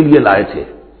لیے دلیل یہ لائے تھے،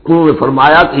 انہوں نے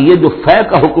فرمایا کہ یہ جو فے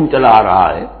کا حکم چلا آ رہا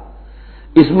ہے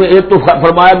اس میں ایک تو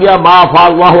فرمایا گیا ما افاء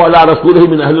اللہ علی رسولہ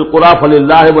من اہل القری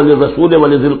فللہ وللرسول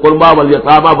ولذی القربى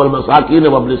والیتامى والمساکین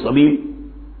وابن السبیل.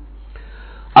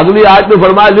 اگلی آیت میں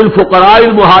فرمایا للفقراء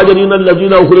المہاجرین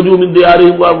الذین اخرجوا من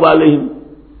دیارہم واموالہم.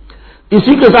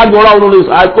 اسی کے ساتھ جوڑا انہوں نے اس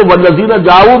آیت کو والذین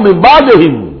جاؤوا من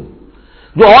بعدہم،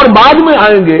 جو اور بعد میں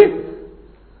آئیں گے.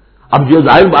 اب یہ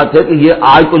ظاہر بات ہے کہ یہ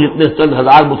آج تو جتنے چند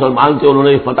ہزار مسلمان تھے انہوں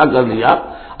نے فتح کر لیا،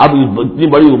 اب اتنی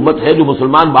بڑی امت ہے جو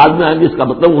مسلمان بعد میں آئیں گے، اس کا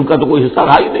مطلب ان کا تو کوئی حصہ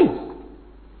رہا ہی نہیں.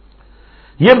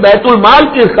 یہ بیت المال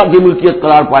کی حصہ کی ملکیت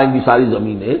قرار پائیں گی ساری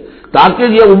زمینیں، تاکہ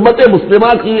یہ امت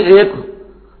مسلمہ کی ایک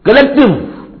کلیکٹو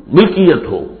ملکیت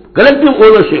ہو، collective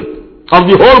ownership of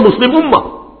the whole Muslim ummah,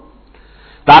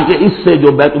 تاکہ اس سے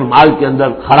جو بیت المال کے اندر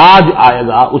خراج آئے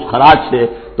گا اس خراج سے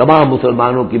تمام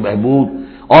مسلمانوں کی بہبود،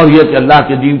 اور یہ کہ اللہ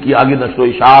کے دین کی آگے نشر و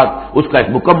اشاعت، اس کا ایک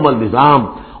مکمل نظام،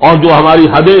 اور جو ہماری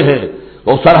حدیں ہیں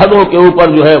وہ سرحدوں کے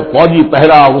اوپر جو ہے فوجی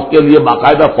پہرا، اس کے لیے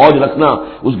باقاعدہ فوج رکھنا،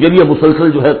 اس کے لیے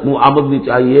مسلسل جو ہے آمدنی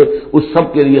چاہیے، اس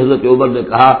سب کے لیے حضرت عمر نے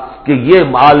کہا کہ یہ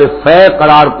مال فے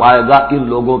قرار پائے گا ان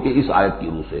لوگوں کے اس آیت کی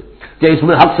روح سے، کہ اس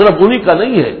میں حق صرف انہی کا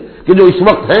نہیں ہے کہ جو اس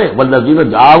وقت ہیں والذین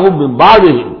جاؤوا من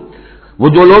بعدہم، وہ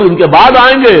جو لوگ ان کے بعد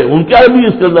آئیں گے ان کا بھی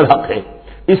اس کے اندر حق ہے.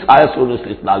 اس آیت سے انہوں نے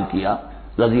استدلال کیا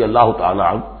رضی اللہ تعالی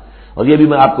عنہ. اور یہ بھی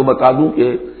میں آپ کو بتا دوں کہ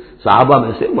صحابہ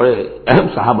میں سے بڑے اہم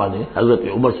صحابہ نے حضرت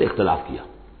عمر سے اختلاف کیا،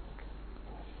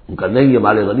 ان کا نہیں یہ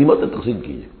مال غنیمت تقسیم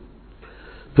کیجیے.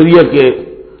 پھر یہ کہ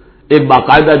ایک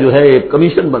باقاعدہ جو ہے ایک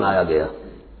کمیشن بنایا گیا،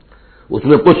 اس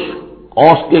میں کچھ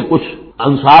اوس کے، کچھ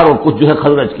انصار اور کچھ جو ہے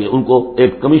خزرج کے، ان کو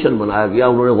ایک کمیشن بنایا گیا.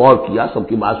 انہوں نے غور کیا، سب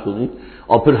کی بات سنی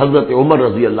اور پھر حضرت عمر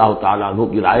رضی اللہ تعالیٰ عنہ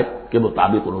کی رائے کے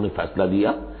مطابق انہوں نے فیصلہ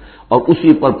دیا اور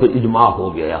اسی پر پھر اجماع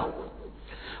ہو گیا.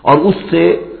 اور اس سے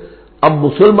اب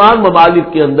مسلمان ممالک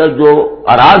کے اندر جو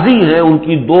اراضی ہیں ان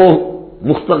کی دو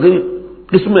مستقل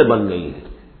قسمیں بن گئی ہیں،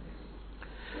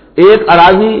 ایک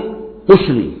اراضی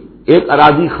عشری، ایک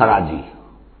اراضی خراجی.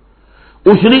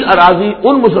 عشری اراضی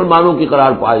ان مسلمانوں کی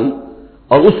قرار پائی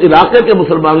اور اس علاقے کے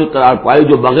مسلمانوں کی قرار پائی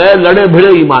جو بغیر لڑے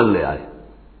بھڑے ایمان لے آئے،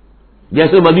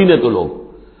 جیسے مدینے کے لوگ.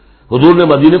 حضور نے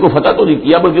مدینے کو فتح تو نہیں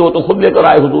کیا بلکہ وہ تو خود لے کر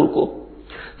آئے حضور کو،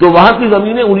 تو وہاں کی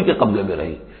زمینیں انہی کے قبضے میں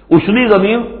رہیں. عشری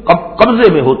زمین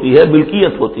قبضے میں ہوتی ہے،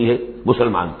 ملکیت ہوتی ہے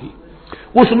مسلمان کی،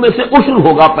 اس میں سے عشر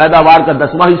ہوگا پیداوار کا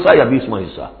 10واں حصہ یا 20واں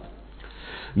حصہ.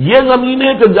 یہ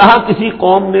زمینیں کہ جہاں کسی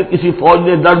قوم نے، کسی فوج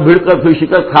نے ڈر بھڑ کر پھر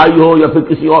شکست کھائی ہو یا پھر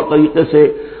کسی اور طریقے سے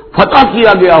فتح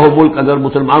کیا گیا ہو ملک، اگر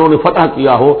مسلمانوں نے فتح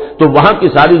کیا ہو تو وہاں کی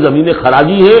ساری زمینیں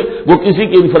خراجی ہیں، وہ کسی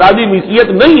کی انفرادی ملکیت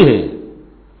نہیں ہے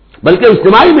بلکہ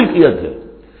اجتماعی ملکیت ہے.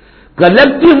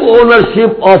 کلیکٹو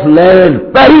اونرشپ آف لینڈ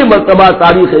پہلی مرتبہ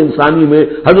تاریخ انسانی میں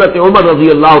حضرت عمر رضی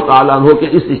اللہ تعالیٰ عنہ کے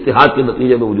اس اجتہاد کے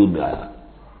نتیجے میں وجود میں آیا.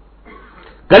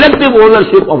 کلیکٹو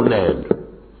اونرشپ آف لینڈ،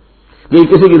 یہ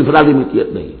کسی کی انفرادی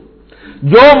ملکیت نہیں ہے۔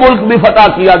 جو ملک بھی فتح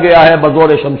کیا گیا ہے بزور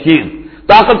شمشیر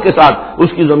طاقت کے ساتھ،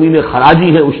 اس کی زمینیں خراجی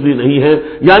ہیں، اشری نہیں ہے،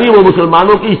 یعنی وہ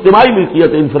مسلمانوں کی اجتماعی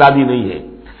ملکیت ہے، انفرادی نہیں ہے۔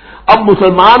 اب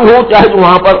مسلمان ہو چاہے تو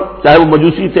وہاں پر چاہے وہ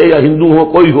مجوسی تھے یا ہندو ہو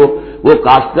کوئی ہو، وہ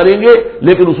کاشت کریں گے،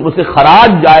 لیکن اس میں سے خراج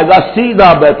جائے گا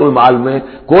سیدھا بیت المال میں،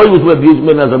 کوئی اس میں بیچ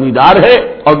میں نہ زمیندار ہے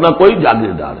اور نہ کوئی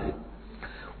جاگیردار ہے۔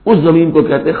 اس زمین کو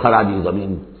کہتے ہیں خراجی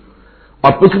زمین،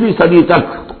 اور پچھلی صدی تک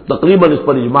تقریباً اس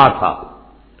پر اجماع تھا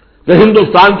کہ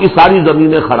ہندوستان کی ساری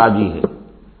زمینیں خراجی ہیں،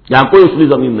 یہاں کوئی اصلی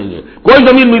زمین نہیں ہے، کوئی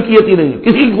زمین ملکیت ہی نہیں ہے،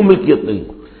 کسی کو ملکیت نہیں،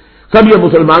 سب یہ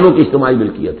مسلمانوں کی اجتماعی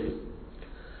ملکیت ہے۔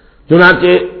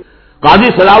 چنانچہ قاضی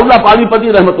صلاح اللہ پانی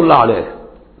پتی رحمۃ اللہ علیہ،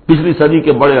 پچھلی صدی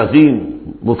کے بڑے عظیم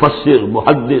مفسر،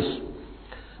 محدث،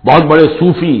 بہت بڑے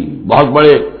صوفی، بہت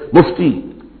بڑے مفتی،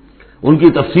 ان کی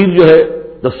تفسیر جو ہے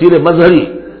تفسیر مظہری،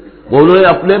 وہ انہوں نے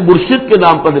اپنے مرشد کے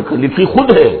نام پر لکھی خود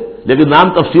ہے، لیکن نام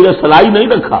تفسیر صلاحی نہیں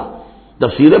رکھا،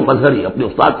 تفسیر مظہری اپنے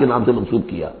استاد کے نام سے منسوب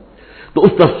کیا۔ تو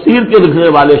اس تفسیر کے لکھنے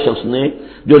والے شخص نے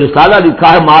جو رسالہ لکھا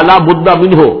ہے مالا بدہ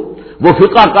منہ، وہ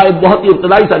فقہ کا ایک بہت ہی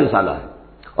ابتدائی سا رسالہ ہے،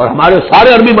 اور ہمارے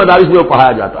سارے عربی مدارس میں وہ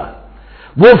پڑھایا جاتا ہے۔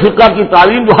 وہ فقہ کی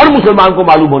تعلیم جو ہر مسلمان کو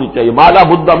معلوم ہونی چاہیے، مالا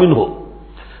بدہ منہ،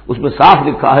 اس میں صاف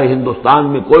لکھا ہے ہندوستان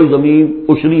میں کوئی زمین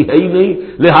عشری ہے ہی نہیں،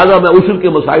 لہذا میں عشر کے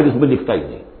مسائل اس میں لکھتا ہی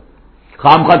نہیں،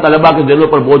 خام خواہ طلبہ کے دلوں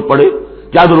پر بوجھ پڑے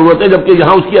کیا ضرورت ہے، جبکہ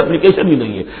یہاں اس کی اپلیکیشن ہی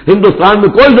نہیں ہے۔ ہندوستان میں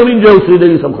کوئی زمین جو ہے عشری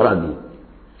نہیں، سب خراجی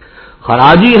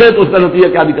خراجی ہے، تو اس کا نتیجہ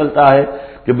کیا نکلتا ہے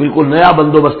کہ بالکل نیا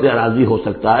بندوبست اراضی ہو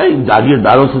سکتا ہے، ان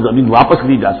جاگیرداروں سے زمین واپس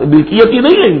لی جا سکتی، ملکیت ہی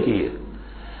نہیں ہے ان کی۔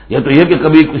 یہ تو یہ کہ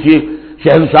کبھی کسی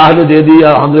شہنشاہ نے دے دی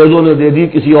یا انگریزوں نے دے دی،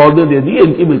 کسی اور نے دے دی،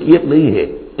 ان کی ملکیت نہیں ہے،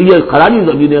 یہ خراجی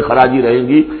زمینیں خراجی رہیں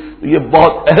گی۔ یہ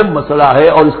بہت اہم مسئلہ ہے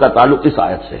اور اس کا تعلق اس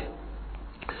آیت سے ہے۔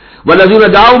 والذین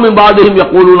جاؤوا من بعدهم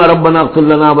یقولون ربنا اغفر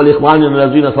لنا ولاخواننا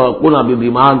الذین سبقونا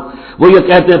بالایمان، وہ یہ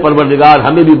کہتے ہیں پروردگار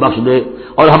ہمیں بھی بخش دے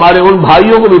اور ہمارے ان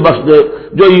بھائیوں کو بھی بخش دے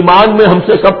جو ایمان میں ہم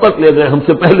سے سبقت لے گئے، ہم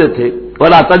سے پہلے تھے،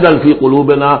 ولا تجعل فی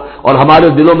قلوبنا، اور ہمارے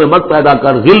دلوں میں مت پیدا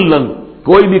کر غلا،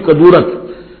 کوئی بھی کدورت،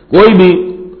 کوئی بھی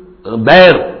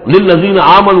بیر، للذین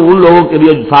آمنوا، ان لوگوں کے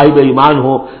لیے جو صاحب ایمان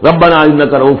ہو، ربنا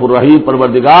انک رؤوف الرحیم،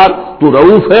 پروردگار تو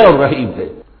رؤوف ہے اور رحیم ہے۔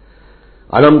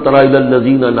 الم تر الی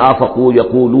الذین نافقوا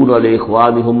یقولون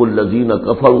لاخوانهم الذین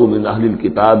کفروا من اہل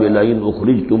الکتاب لئن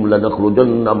اخرجتم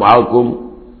لنخرجن معکم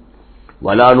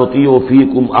ولا نطیع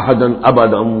فیکم احدا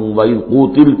ابدا وان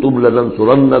قوتلتم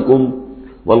لننصرنکم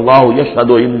واللہ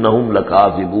یشہد انہم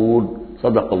لکاذبون،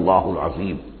 صدق اللہ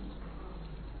العظیم۔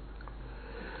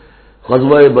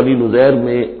 غزوہ بنی نذیر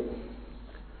میں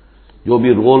جو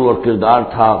بھی رول اور کردار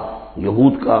تھا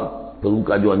یہود کا، پھر ان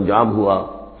کا جو انجام ہوا،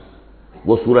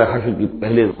 وہ سورہ حشر کی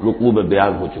پہلے رکوع میں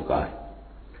بیان ہو چکا ہے۔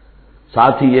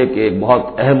 ساتھ ہی یہ کہ ایک بہت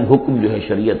اہم حکم جو ہے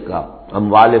شریعت کا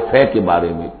اموال فے کے بارے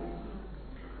میں،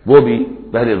 وہ بھی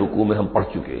پہلے رکوع میں ہم پڑھ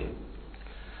چکے ہیں۔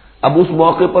 اب اس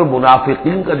موقع پر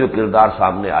منافقین کا جو کردار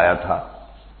سامنے آیا تھا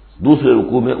دوسرے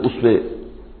رکوع میں،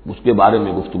 اس کے بارے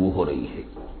میں گفتگو ہو رہی ہے۔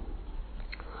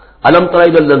 الم تر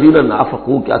الی الذین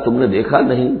نافقوا، کیا تم نے دیکھا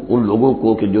نہیں ان لوگوں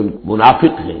کو کہ جو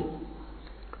منافق ہیں،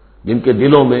 جن کے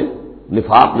دلوں میں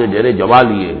نفاق نے ڈیرے جما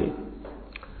لیے ہیں،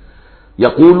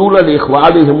 یقولون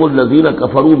لاخوانہم الذین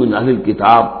کفروا من اہل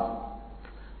الکتاب،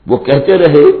 وہ کہتے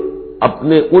رہے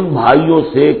اپنے ان بھائیوں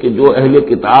سے کہ جو اہل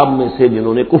کتاب میں سے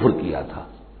جنہوں نے کفر کیا تھا،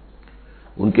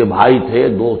 ان کے بھائی تھے،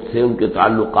 دوست تھے، ان کے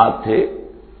تعلقات تھے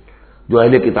جو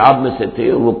اہل کتاب میں سے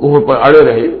تھے، وہ کفر پر اڑے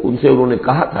رہے، ان سے انہوں نے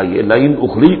کہا تھا یہ لئن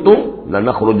اخرجتم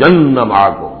لنخرجن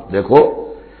معکم، دیکھو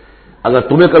اگر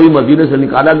تمہیں کبھی مدینے سے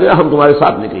نکالا گیا ہم تمہارے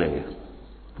ساتھ نکلیں گے۔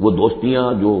 وہ دوستیاں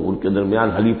جو ان کے درمیان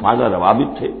حلیفانہ روابط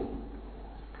تھے،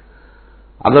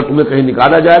 اگر تمہیں کہیں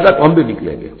نکالا جائے گا تو ہم بھی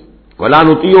نکلیں گے، ولا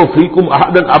نطیع فیکم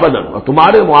احدا ابدا، اور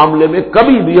تمہارے معاملے میں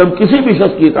کبھی بھی ہم کسی بھی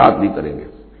شخص کی اطاعت نہیں کریں گے۔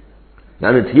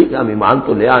 یعنی ٹھیک ہے ہم ایمان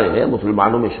تو لے آئے ہیں،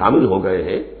 مسلمانوں میں شامل ہو گئے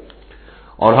ہیں،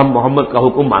 اور ہم محمد کا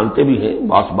حکم مانتے بھی ہیں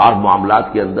بعض معاملات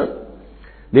کے اندر،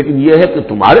 لیکن یہ ہے کہ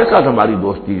تمہارے ساتھ ہماری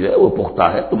دوستی ہے وہ پختہ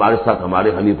ہے، تمہارے ساتھ ہمارے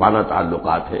حلیفانہ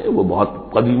تعلقات ہیں وہ بہت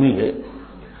قدیمی ہے،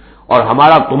 اور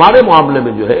ہمارا تمہارے معاملے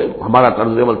میں جو ہے ہمارا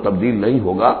طرز عمل تبدیل نہیں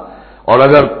ہوگا، اور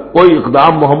اگر کوئی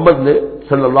اقدام محمد نے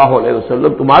صلی اللہ علیہ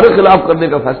وسلم تمہارے خلاف کرنے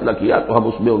کا فیصلہ کیا تو ہم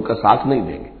اس میں ان کا ساتھ نہیں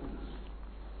دیں گے۔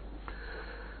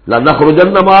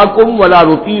 لَنَخْرُجَنَّ مَعَكُمْ وَلَا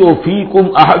نُطِيعُ فِيكُمْ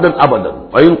أَحَدًا أَبَدًا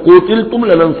وَإِن قُوتِلْتُمْ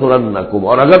لَنَنصُرَنَّكُمْ،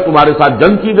 اور اگر تمہارے ساتھ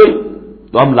جنگ کی گئی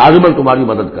تو ہم لازماً تمہاری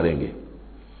مدد کریں گے۔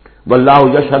 وَاللَّهُ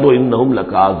يَشْهَدُ إِنَّهُمْ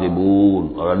لَكَاذِبُونَ،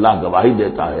 اور اللہ گواہی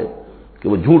دیتا ہے کہ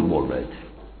وہ جھوٹ بول رہے تھے۔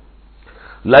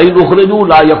 لَئِنْ أُخْرِجُوا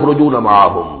لَا يَخْرُجُونَ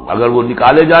مَعَهُمْ، اگر وہ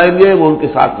نکالے جائیں گے وہ ان کے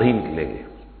ساتھ نہیں نکلیں گے۔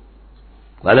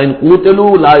 وَلَئِنْ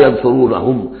قُوتِلُوا لَا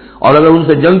يَنصُرُونَهُمْ، اور اگر ان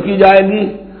سے جنگ کی جائے گی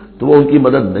تو وہ ان کی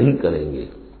مدد نہیں کریں گے۔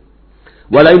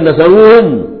 وَلَئِن نَصَرُوهُمْ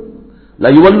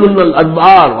لَيُوَلُّنَّ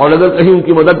الْأَدْبَارَ، اور اگر کہیں ان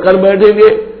کی مدد کر بیٹھیں گے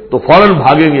تو فوراً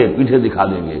بھاگیں گے، پیچھے دکھا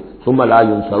دیں گے۔ ثُمَّ لَا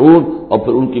يُنصَرُونَ، اور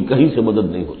پھر ان کی کہیں سے مدد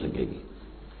نہیں ہو سکے گی۔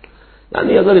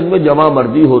 یعنی اگر ان میں جمع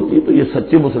مردی ہوتی تو یہ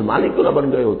سچے مسلمان ہی کیوں نہ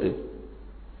بن گئے ہوتے؟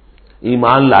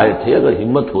 ایمان لائے تھے، اگر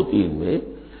ہمت ہوتی ان میں،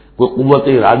 کوئی قوت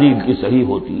ارادی ان کی صحیح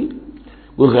ہوتی،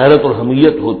 کوئی غیرت اور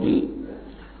حمیت ہوتی،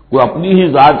 کوئی اپنی ہی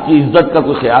ذات کی عزت کا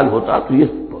کوئی خیال ہوتا، تو یہ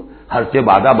ہر سے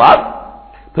بادہ بات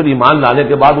پھر ایمان لانے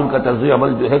کے بعد ان کا طرز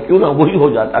عمل جو ہے کیوں نہ وہی ہو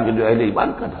جاتا کہ جو اہل ایمان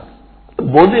کا تھا۔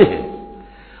 بودے ہیں،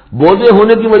 بودے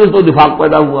ہونے کی وجہ سے تو نفاق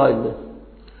پیدا ہوا ان میں۔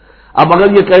 اب اگر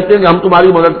یہ کہتے ہیں کہ ہم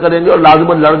تمہاری مدد کریں گے اور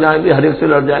لازماً لڑ جائیں گے، ہر ایک سے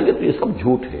لڑ جائیں گے، تو یہ سب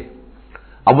جھوٹ ہے۔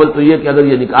 اول تو یہ کہ اگر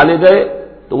یہ نکالے گئے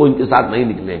تو وہ ان کے ساتھ نہیں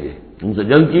نکلیں گے، ان سے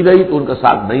جنگ کی گئی تو ان کا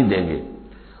ساتھ نہیں دیں گے،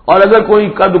 اور اگر کوئی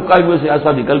اکا دکا ان میں سے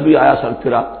ایسا نکل بھی آیا سر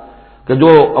پھرا کہ جو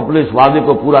اپنے اس وعدے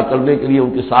کو پورا کرنے کے لیے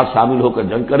ان کے ساتھ شامل ہو کر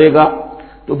جنگ کرے گا،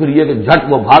 تو پھر یہ کہ جھٹ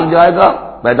وہ بھاگ جائے گا،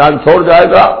 میدان چھوڑ جائے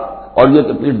گا، اور یہ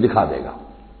کہ پیٹ دکھا دے گا۔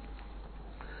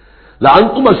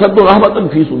 لَأَنْتُمْ أَشَدُّ رَهْبَةً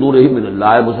فِي صُدُورِهِم مِّنَ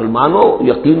اللَّهِ، مسلمانوں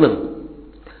یقیناً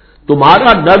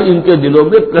تمہارا ڈر ان کے دلوں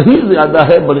میں کہیں زیادہ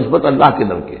ہے بنسبت اللہ کے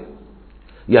ڈر کے۔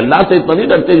 یہ اللہ سے اتنا نہیں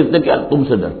ڈرتے جتنے کہ تم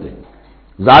سے ڈرتے ہیں۔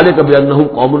 ذَلِكَ بِأَنَّهُمْ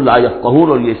قَوْمٌ لَا يَفْقَهُونَ،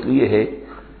 اور یہ اس لیے ہے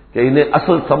کہ انہیں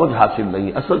اصل سمجھ حاصل نہیں۔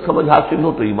 اصل سمجھ حاصل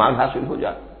ہو تو ایمان حاصل ہو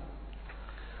جائے،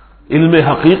 علم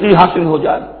حقیقی حاصل ہو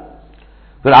جائے،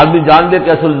 پھر آدمی جان لے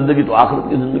کہ اصل زندگی تو آخرت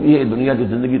کی زندگی ہے، دنیا کی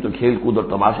زندگی تو کھیل کود اور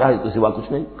تماشا ہے، اس کے سوا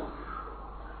کچھ نہیں۔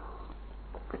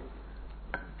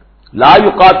 لا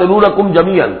یقاتلونکم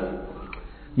جمیعا،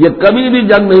 یہ کبھی بھی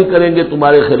جنگ نہیں کریں گے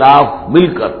تمہارے خلاف مل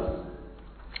کر،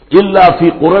 الا فی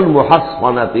قرى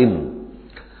محصنۃ،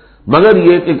 مگر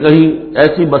یہ کہ کہیں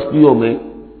ایسی بستیوں میں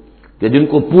کہ جن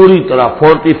کو پوری طرح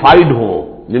فورٹیفائڈ ہوں،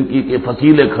 جن کی کہ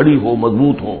فصیلیں کھڑی ہوں،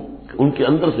 مضبوط ہوں، ان کے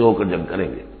اندر سے ہو کر جنگ کریں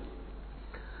گے۔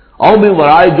 او من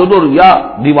وراء جدر، یا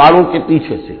دیواروں کے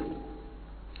پیچھے سے۔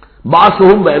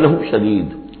 باسہم بینہم شدید،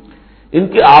 ان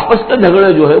کے آپس کے جھگڑے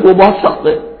جو ہے وہ بہت سخت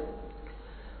ہے۔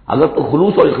 اگر تو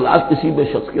خلوص اور اخلاص کسی میں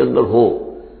شخص کے اندر ہو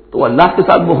تو اللہ کے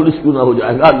ساتھ مخلص کیوں نہ ہو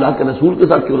جائے گا، اللہ کے رسول کے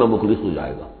ساتھ کیوں نہ مخلص ہو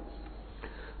جائے گا۔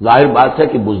 ظاہر بات ہے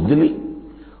کہ بزدلی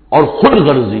اور خود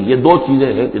غرضی یہ دو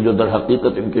چیزیں ہیں کہ جو در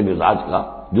حقیقت ان کے مزاج کا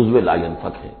جزو لا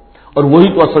ينفک ہے، اور وہی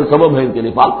تو اصل سبب ہے ان کے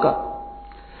نفاق کا۔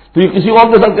 تو یہ کسی اور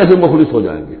کے ساتھ کیسے مخلص ہو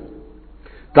جائیں گے؟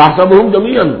 تحسبهم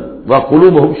جميعا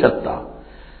وقلوبهم شتى،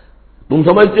 تم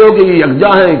سمجھتے ہو کہ یہ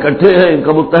یکجا ہیں، اکٹھے ہیں، ان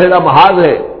کا متحدہ محاذ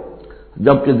ہے،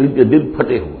 جبکہ دل کے دل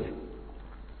پھٹے ہوئے۔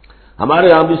 ہمارے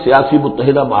یہاں بھی سیاسی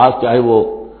متحدہ محاذ چاہے وہ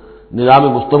نظام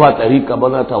مصطفیٰ تحریک کا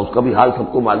بنا تھا، اس کا بھی حال سب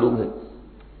کو معلوم ہے،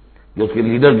 جو اس کے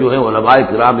لیڈر جو ہیں علماء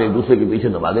کرام ایک دوسرے کے پیچھے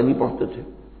نمازیں نہیں پڑھتے تھے۔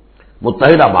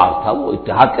 متحدہ محاذ تھا، وہ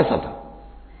اتحاد کیسا تھا؟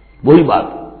 وہی بات۔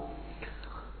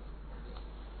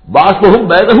 باسہم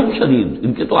بینہم شدید،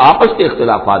 ان کے تو آپس کے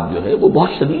اختلافات جو ہے وہ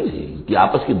بہت شدید ہیں، ان کی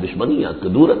آپس کی دشمنیاں،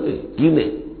 کدورتیں، کینے۔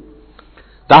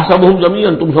 تحسبہم جمیعا،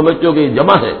 تم سمجھتے ہو کہ یہ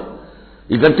جمع ہے،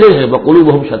 اکٹھے ہیں،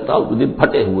 وقلوبہم شتیٰ، دل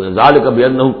پھٹے ہوئے ہیں۔ ذالک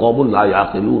بانہم قوم لا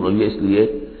یعقلون، اور یہ اس لیے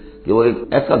کہ وہ ایک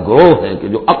ایسا گروہ ہے کہ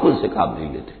جو عقل سے کام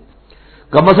نہیں لیتے۔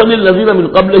 کمثل الذین من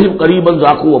قبلہم قریبا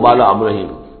ذاقوا وبال امرہم،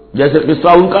 جیسے قصہ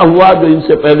ان کا ہوا جو ان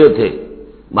سے پہلے تھے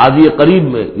ماضی قریب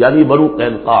میں، یعنی بنو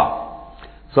قینقاع۔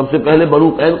 سب سے پہلے بنو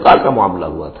قینقاع کا معاملہ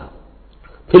ہوا تھا،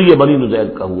 پھر یہ بنی نذیر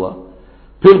کا ہوا،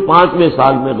 پھر 5ویں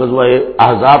سال میں غزوہ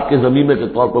احزاب کے ضمیمے کے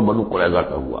طور پر بنو قریظہ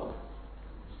کا ہوا۔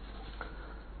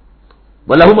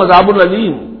 وَلَهُمْ عَذَابٌ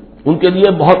أَلِيمٌ، ان کے لیے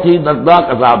بہت ہی دردناک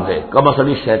عذاب ہے۔ کمثل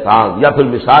الشیطان، یا پھر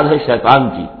مثال ہے شیطان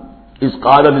کی، اذ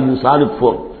قال للانسان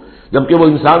اکفر، جبکہ وہ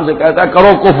انسان سے کہتا ہے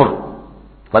کرو کفر،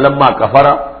 فلما کفر،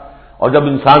 اور جب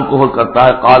انسان کفر کرتا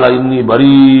ہے قال انی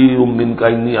بریء منک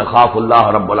انی اخاف اللہ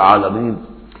رب العالمین،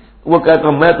 وہ کہتا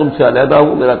ہوں میں تم سے علیحدہ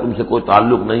ہوں، میرا تم سے کوئی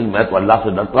تعلق نہیں، میں تو اللہ سے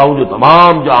ڈرتا ہوں جو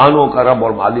تمام جہانوں کا رب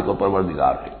اور مالک اور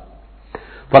پروردگار ہے۔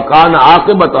 فکان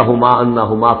عاقبتہما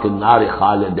انہما فی النار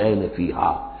خالدین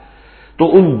فیہا، تو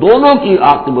ان دونوں کی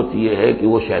عاقبت یہ ہے کہ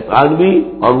وہ شیطان بھی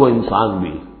اور وہ انسان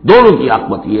بھی، دونوں کی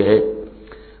عاقبت یہ ہے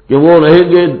کہ وہ رہیں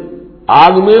گے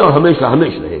آگ میں اور ہمیشہ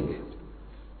ہمیشہ رہیں گے۔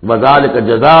 وذالک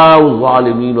جزاء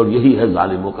الظالمین، اور یہی ہے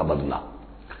ظالموں کا بدلہ،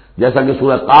 جیسا کہ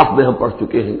سورہ قاف میں ہم پڑھ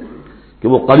چکے ہیں کہ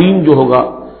وہ قرین جو ہوگا،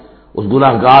 اس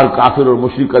گناہگار کافر اور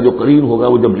مشرک کا جو قرین ہوگا،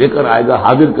 وہ جب لے کر آئے گا،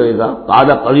 حاضر کرے گا، قال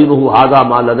قرینہ ھذا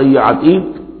ما لدی عتید،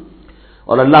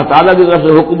 اور اللہ تعالیٰ کی طرف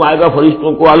سے حکم آئے گا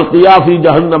فرشتوں کو القیا فی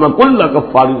جہنم کل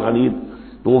کفار عنید،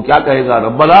 تو وہ کیا کہے گا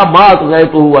ربنا ما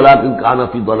اطغیتہ ولکن کان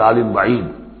فی ضلال بعید،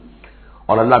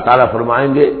 اور اللہ تعالیٰ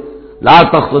فرمائیں گے لا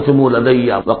تختصموا لدی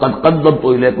وقد قدمت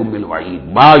الیکم بالوعید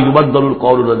ما یبدل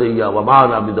القول لدی وما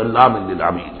انا بظلام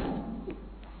للعبید۔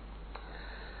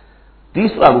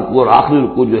 تیسرا رکوع اور آخری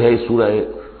رکوع جو ہے سورہ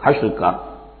حشر کا،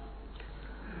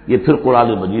 یہ پھر قرآن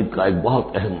مجید کا ایک بہت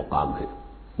اہم مقام ہے۔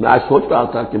 میں آج سوچ رہا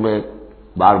تھا کہ میں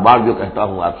بار بار جو کہتا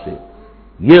ہوں آپ سے،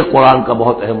 یہ قرآن کا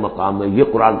بہت اہم مقام ہے، یہ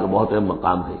قرآن کا بہت اہم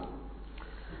مقام ہے،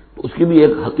 تو اس کی بھی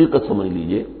ایک حقیقت سمجھ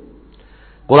لیجئے۔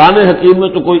 قرآن حکیم میں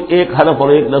تو کوئی ایک حرف اور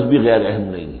ایک لفظ بھی غیر اہم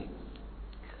نہیں ہے،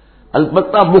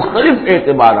 البتہ مختلف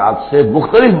اعتبارات سے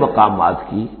مختلف مقامات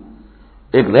کی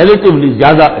ایک ریلیٹیولی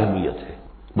زیادہ اہمیت ہے۔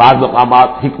 بعض مقامات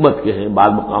حکمت کے ہیں،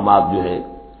 بعض مقامات جو ہے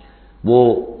وہ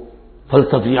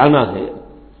فلسفیانہ ہیں،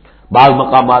 بعض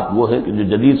مقامات وہ ہیں کہ جو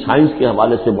جدید سائنس کے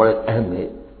حوالے سے بڑے اہم ہیں،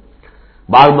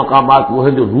 بعض مقامات وہ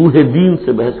ہیں جو روح دین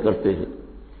سے بحث کرتے ہیں،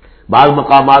 بعض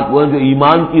مقامات وہ ہیں جو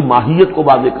ایمان کی ماہیت کو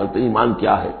واضح کرتے ہیں، ایمان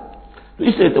کیا ہے۔ تو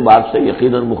اس اعتبار سے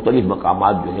یقیناً مختلف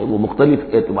مقامات جو ہیں وہ مختلف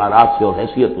اعتبارات سے اور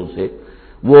حیثیتوں سے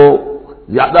وہ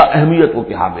زیادہ اہمیتوں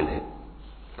کے حامل ہیں۔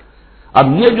 اب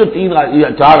یہ جو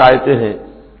 4 آیتیں ہیں،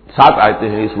 7 آیتیں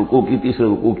ہیں اس رکوع کی، تیسرے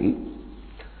رکوع کی،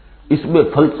 اس میں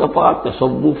فلسفہ،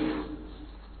 تصوف،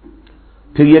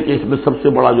 پھر یہ کہ اس میں سب سے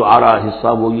بڑا جو آ رہا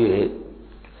حصہ وہ یہ ہے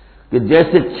کہ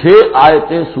جیسے 6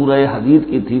 آیتیں سورہ حدید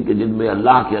کی تھی کہ جن میں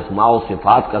اللہ کے اسماء و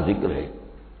صفات کا ذکر ہے،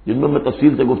 جن میں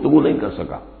تفصیل سے گفتگو نہیں کر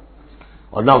سکا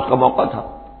اور نہ اس کا موقع تھا،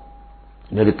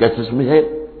 میرے کیسز میں ہے،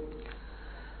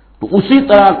 تو اسی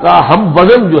طرح کا ہم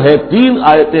وزن جو ہے 3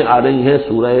 آیتیں آ رہی ہیں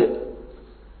سورہ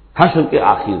حشر کے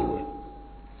آخر میں۔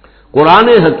 قرآن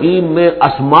حکیم میں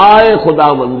اسماء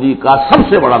خداوندی کا سب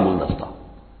سے بڑا گلدستہ،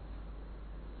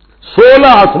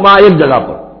 16 اسماء ایک جگہ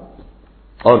پر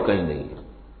اور کہیں نہیں ہے،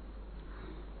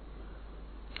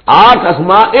 8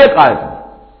 اسماء ایک آیت میں،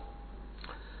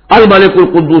 الملک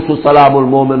القدوس السلام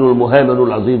المومن المہیمن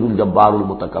العزیز الجبار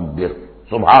المتکبر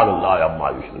سبحان اللہ عما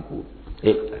یشرکون،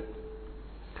 ایک ہے۔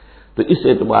 تو اس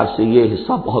اعتبار سے یہ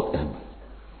حصہ بہت اہم ہے۔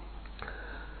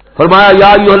 فرمایا یا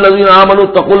ایھا الذین آمنوا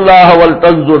اتقوا اللہ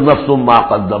ولتنظر نفس ما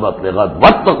قدمت لغد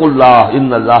واتقوا اللہ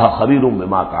ان اللہ خبیر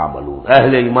بما تعملون،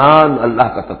 اہل ایمان اللہ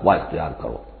کا تقوی اختیار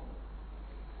کرو،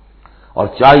 اور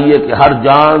چاہیے کہ ہر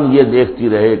جان یہ دیکھتی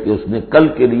رہے کہ اس نے کل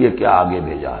کے لیے کیا آگے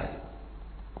بھیجا ہے۔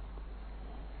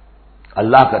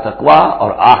 اللہ کا تقوی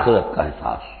اور آخرت کا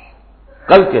احساس،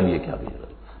 کل کے لیے کیا بھیجا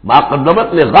ہے، ما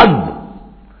قدمت لغد،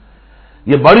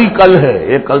 یہ بڑی کل ہے۔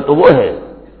 ایک کل تو وہ ہے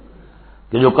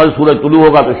کہ جو کل سورج طلوع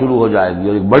ہوگا تو شروع ہو جائے گی،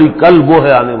 اور ایک بڑی کل وہ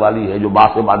ہے آنے والی ہے جو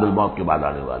باعث بعد الموت کے بعد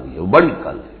آنے والی ہے، وہ بڑی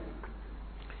کل ہے۔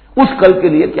 اس کل کے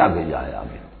لیے کیا بھیجا ہے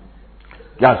آگے،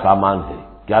 کیا سامان ہے،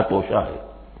 کیا توشہ ہے،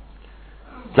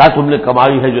 کیا تم نے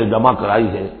کمائی ہے جو جمع کرائی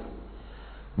ہے،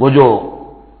 وہ جو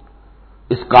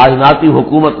اس کائناتی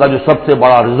حکومت کا جو سب سے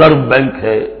بڑا ریزرو بینک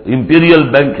ہے، امپیریل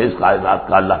بینک ہے اس کائنات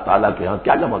کا، اللہ تعالیٰ کے ہاں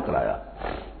کیا جمع کرایا۔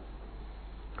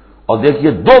 اور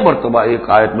دیکھیے 2 مرتبہ ایک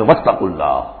آیت میں واتقوا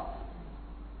اللہ،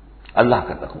 اللہ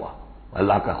کا تقوی،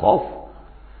 اللہ کا خوف،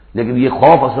 لیکن یہ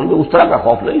خوف اصل میں اس طرح کا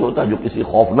خوف نہیں ہوتا جو کسی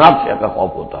خوفناک شے کا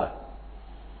خوف ہوتا ہے۔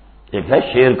 ایک ہے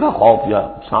شیر کا خوف یا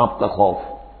سانپ کا خوف،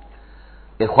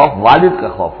 ایک خوف والد کا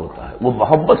خوف ہوتا ہے، وہ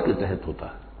محبت کے تحت ہوتا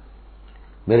ہے،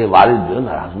 میرے والد جو ہے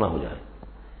ناراض نہ ہو جائے،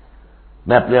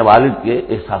 میں اپنے والد کے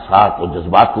احساسات اور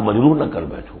جذبات کو مجروح نہ کر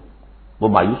بیٹھوں، وہ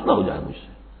مایوس نہ ہو جائے مجھ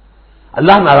سے،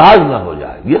 اللہ ناراض نہ ہو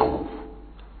جائے، یہ خوف۔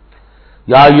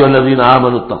 یا ایھا الذین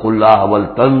آمنوا اتقوا اللہ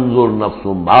ولتنظر نفس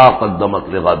ما قدمت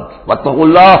لغد واتقوا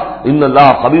اللہ ان اللہ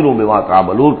خبیر بما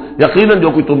تعملون، یقیناً جو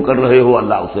کچھ تم کر رہے ہو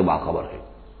اللہ اسے باخبر ہے۔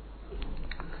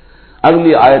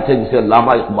 اگلی آیت ہے جسے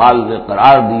علامہ اقبال نے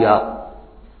قرار دیا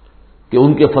کہ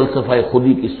ان کے فلسفہ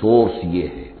خودی کی سورس یہ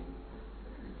ہے۔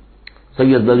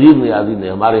 سید نذیر نیازی نے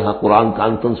ہمارے ہاں قرآن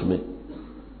کانفرنس میں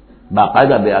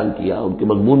باقاعدہ بیان کیا، ان کے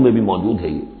مضمون میں بھی موجود ہے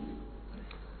یہ،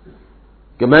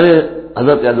 کہ میں نے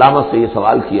حضرت علامہ سے یہ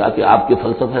سوال کیا کہ آپ کے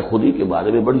فلسفہ خودی کے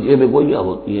بارے میں بڑی جیب گوئیاں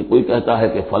ہوتی ہیں، کوئی کہتا ہے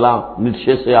کہ فلاں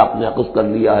نشے سے آپ نے اخذ کر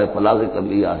لیا ہے، فلاں سے کر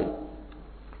لیا ہے،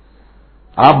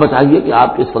 آپ بتائیے کہ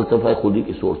آپ کے اس فلسفہ خودی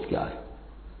کی سورس کیا ہے۔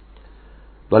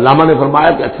 تو علامہ نے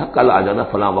فرمایا کہ اچھا کل آ جانا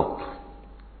فلاں وقت۔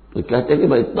 تو کہتے ہیں کہ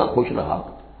میں اتنا خوش رہا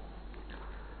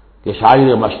کہ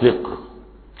شاعر مشرق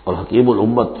اور حکیم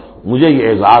الامت مجھے یہ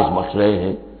اعزاز بخش رہے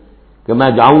ہیں کہ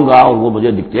میں جاؤں گا اور وہ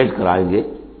مجھے ڈکٹیٹ کرائیں گے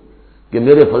کہ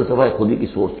میرے فلسفہ خودی کی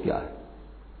سورس کیا ہے۔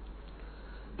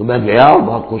 تو میں گیا اور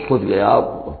بہت خوش خوش گیا،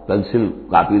 پینسل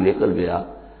کاپی لے کر گیا،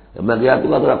 میں گیا تو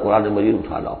ذرا قرآن مجید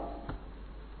اٹھا لاؤ،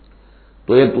 تو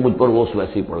ایک تو مجھ پر وہ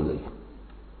ویسی ہی پڑ گئی،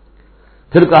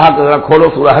 پھر کہا کہ ذرا کھولو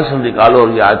سورہ حشر نکالو اور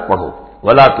یہ آیت پڑھو،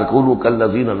 وَلَا تَكُونُوا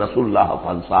كَالَّذِينَ نَسُوا اللَّهَ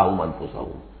فَأَنسَاهُمْ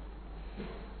أَنفُسَهُمْ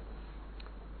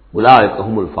اولئک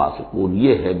هم الفاسقون،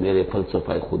 یہ ہے میرے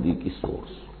فلسفہ خودی کی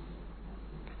سورس۔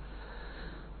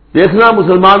 دیکھنا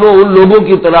مسلمانوں، ان لوگوں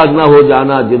کی طرح نہ ہو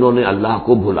جانا جنہوں نے اللہ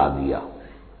کو بھلا دیا،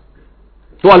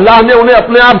 تو اللہ نے انہیں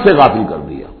اپنے آپ سے غافل کر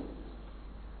دیا۔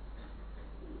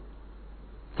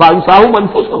 فَأَنسَاهُمْ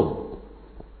أَنفُسَهُمْ،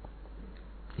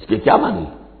 اس کے کیا معنی؟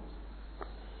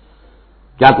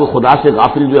 کیا کوئی خدا سے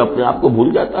غافل جو اپنے آپ کو بھول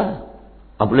جاتا ہے؟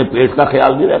 اپنے پیٹ کا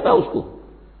خیال نہیں رہتا اس کو؟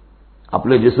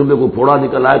 اپنے جسم میں کوئی پھوڑا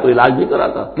نکل آئے تو علاج نہیں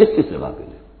کراتا؟ کس چیز سے غافل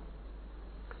ہے؟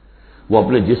 وہ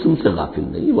اپنے جسم سے غافل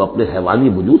نہیں، وہ اپنے حیوانی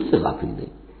وجود سے غافل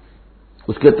نہیں،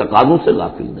 اس کے تقاضوں سے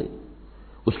غافل نہیں،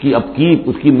 اس کی اپکیپ،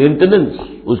 اس کی مینٹیننس،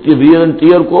 اس کی ویئر اینڈ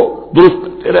ٹیئر کو درست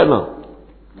کرتے رہنا،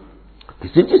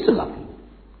 کسی چیز سے غافل نہیں۔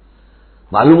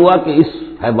 معلوم ہوا کہ اس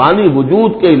حیوانی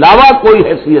وجود کے علاوہ کوئی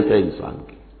حیثیت ہے انسان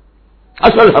کی،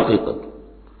 اصل حقیقت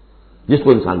جس کو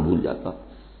انسان بھول جاتا۔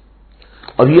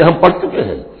 اور یہ ہم پڑھ چکے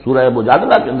ہیں، سورہ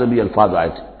مجادلہ کے اندر بھی الفاظ آئے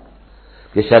تھے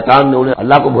کہ شیطان نے انہیں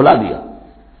اللہ کو بھلا دیا۔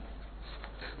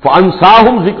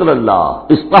 فَأَنْسَاهُمْ ذِكْرَ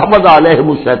اللَّهِ اسْتَحْوَذَ عَلَيْهِمُ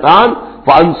الشَّيْطَانُ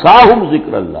فَأَنْسَاهُمْ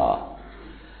ذِكْرَ اللَّهِ،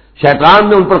 شیطان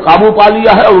نے ان پر قابو پا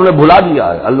لیا ہے اور انہیں بھلا دیا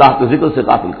ہے، اللہ کے ذکر سے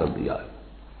غافل کر دیا ہے۔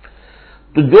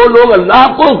 تو جو لوگ اللہ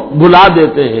کو بھلا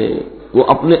دیتے ہیں وہ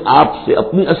اپنے آپ سے،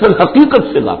 اپنی اصل حقیقت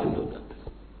سے غافل ہو جاتے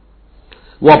ہیں۔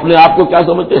 وہ اپنے آپ کو کیا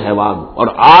سمجھتے ہیں؟ حیوان۔ اور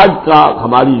آج کا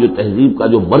ہماری جو تہذیب کا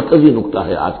جو مرکزی نقطہ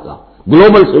ہے آج کا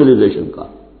گلوبل سویلائزیشن کا،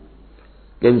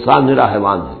 کہ انسان نرا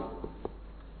حیوان ہے،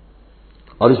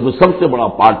 اور اس میں سب سے بڑا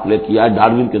پارٹ پلے کیا ہے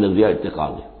ڈاروین کے نظریہ ارتقاء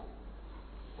نے۔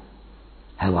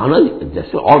 حیوان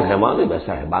جیسے اور حیوان ہے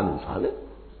ویسا حیوان انسان ہے۔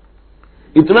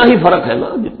 اتنا ہی فرق ہے نا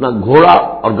جتنا گھوڑا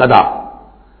اور گدھا۔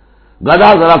 گدھا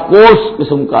ذرا کورس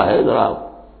قسم کا ہے، ذرا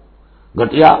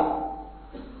گٹیا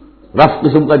رف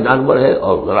قسم کا جانور ہے،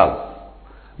 اور ذرا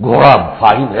گھوڑا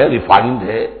فائن ہے، ریفائنڈ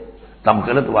ہے،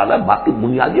 تمکنت والا۔ باقی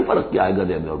بنیادی فرق کیا ہے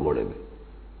گدھے میں اور گھوڑے میں؟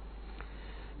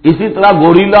 اسی طرح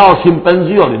گوریلا اور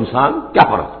شمپینزی اور انسان، کیا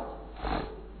فرق ہے؟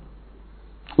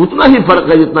 اتنا ہی فرق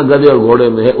ہے جتنا گدھے اور گھوڑے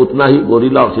میں ہے، اتنا ہی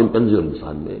گوریلا اور شمپینزی اور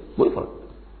انسان میں ہے، کوئی فرق نہیں۔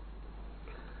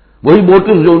 وہی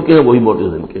موٹیوز جو ان کے ہیں وہی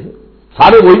موٹیوز ان کے ہیں،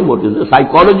 سارے وہی موٹیوز ہیں۔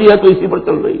 سائیکالوجی ہے تو اسی پر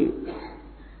چل رہی ہے،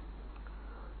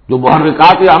 جو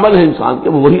محرکات عمل ہے انسان کے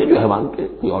وہ وہی ہے جو حیوان کے،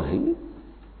 کوئی اور ہے نہیں۔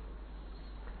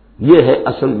 یہ ہے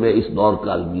اصل میں اس دور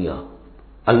کا المیہ،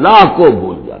 اللہ کو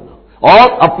بھول جانا اور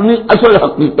اپنی اصل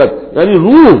حقیقت یعنی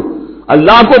روح۔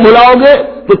 اللہ کو بھلاؤ گے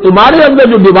تو تمہارے اندر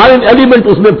جو ڈیوائن ایلیمنٹ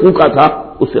اس میں پھونکا تھا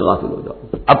اس سے غافل ہو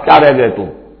جاؤ۔ اب کیا رہ گئے تم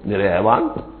میرے حیوان؟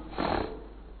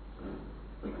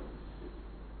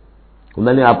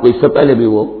 میں نے آپ کو اس سے پہلے بھی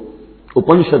وہ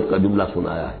اپنشد کا جملہ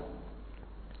سنایا ہے،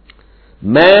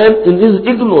 مین in his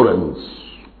ignorance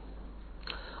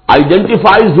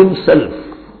identifies himself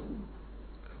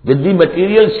with the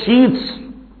material sheets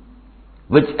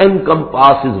which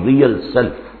encompasses real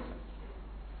self۔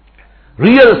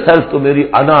 Real self تو میری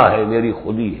انا ہے، میری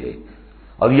خودی ہے،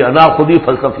 اور یہ انا خودی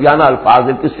فلسفیانہ الفاظ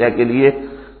ہے کس شے کے لیے؟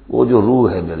 وہ جو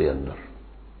روح ہے میرے اندر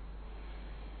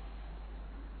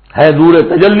ہے، نور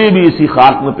تجلی بھی اسی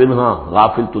خاک میں پنہا،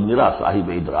 غافل تو نرا صاحب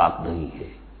ادراک نہیں ہے۔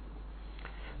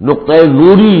 نقطۂ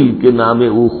نوری کے نام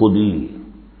او خودی،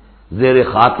 زیر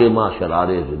خاک ماں شرار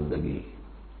زندگی،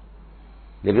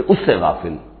 لیکن اس سے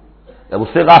غافل، جب اس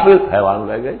سے غافل حیوان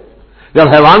رہ گئے۔ جب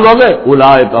حیوان ہو گئے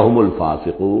اولئک ھم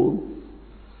الفاسقون،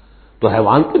 تو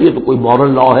حیوان کے لیے تو کوئی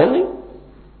مورل لا ہے نہیں۔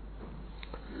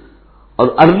 اور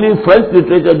ارلی فرینچ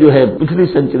لٹریچر جو ہے پچھلی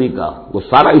سینچری کا وہ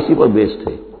سارا اسی پر بیس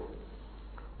تھے۔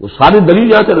 وہ ساری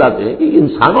دلیل یہاں سے لاتے ہیں کہ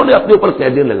انسانوں نے اپنے اوپر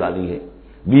قیدیں لگا لی ہیں،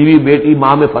 بیوی بیٹی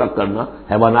ماں میں فرق کرنا،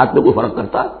 حیوانات میں کوئی فرق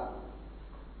کرتا ہے؟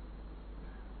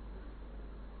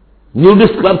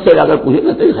 نیوڈسٹ کلب سے اگر پوچھے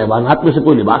کہتے ہیں حیوانات میں سے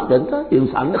کوئی لباس پہنتا ہے؟ کہ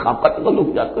انسان نے خواب کا تکلف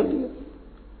ایجاد کر لیا۔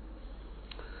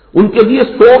 ان کے لیے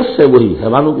سورس ہے وہی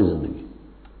حیوانوں کی زندگی،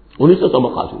 انہی سے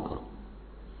سبق حاصل کرو۔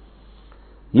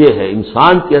 یہ ہے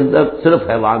انسان کے اندر صرف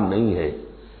حیوان نہیں ہے،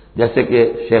 جیسے کہ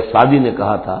شیخ سعدی نے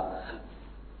کہا تھا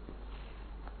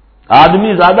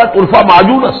آدمی زیادہ طرفہ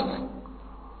معجون است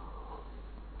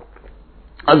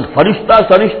از فرشتہ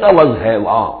سرشتہ وز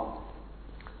حیواں۔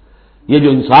 یہ جو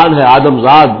انسان ہے آدم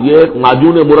زاد، یہ ایک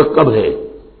معجون مرکب ہے،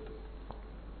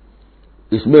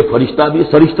 اس میں فرشتہ بھی،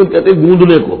 سرشتہ کہتے ہیں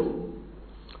گوندنے کو،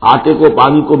 آٹے کو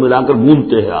پانی کو ملا کر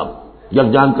گوندتے ہیں آپ،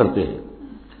 یکجان کرتے ہیں،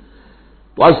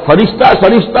 تو از فرشتہ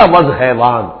سرشتہ وز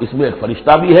حیوان، اس میں ایک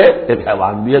فرشتہ بھی ہے ایک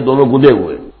حیوان بھی ہے، دونوں گدے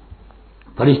ہوئے۔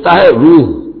 فرشتہ ہے روح،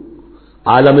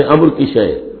 عالم امر کی شے،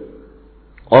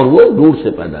 اور وہ نور سے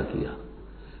پیدا کیا۔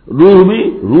 روح بھی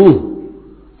روح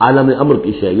عالم امر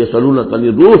کی شے، یہ سلونہ کلی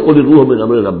روح قل روح من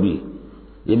امر ربی،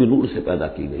 یہ بھی نور سے پیدا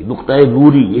کی گئی، نقطۂ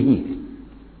نوری یہی ہے۔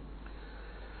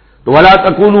 تو ولا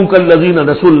تکونوا کالذین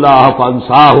نسوا اللہ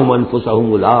فانساہم انفسہم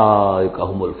اولئک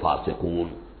ھم الفاسقون۔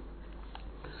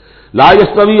 لا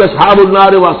یستوی اصحاب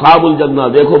النار واصحاب الجنہ،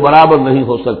 دیکھو برابر نہیں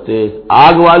ہو سکتے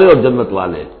آگ والے اور جنت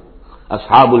والے،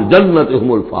 اصحاب الجنت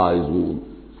ھم الفائزون،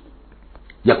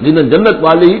 یقیناً جنت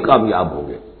والے ہی کامیاب ہوں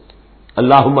گے۔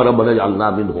 اللہم ربنا اجعلنا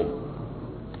منہم،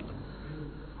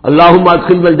 اللہم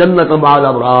ادخلنا الجنۃ مع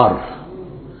الابرار،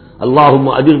 اللہم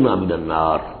اجرنا من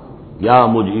النار، یا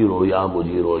مجیر یا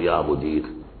مجیر یا مجیر۔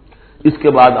 اس کے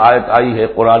بعد آیت آئی ہے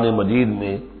قرآن مجید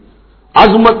میں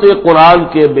عظمت قرآن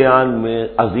کے بیان میں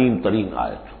عظیم ترین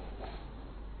آیت،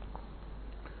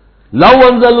 لو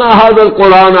انزلنا هذا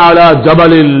القرآن على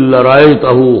جبل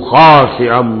لرأيته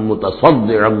خاشعا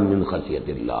متصدعا من خشیۃ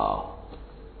اللہ،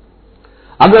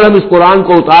 اگر ہم اس قرآن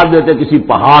کو اتار دیتے کسی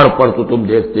پہاڑ پر تو تم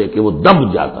دیکھتے کہ وہ دب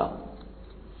جاتا،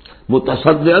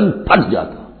 متصدعا پھٹ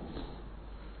جاتا،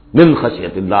 من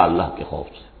خشیۃ اللہ، اللہ کے خوف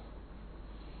سے۔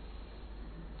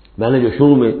 میں نے جو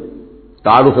شروع میں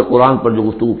تعارف قرآن پر جو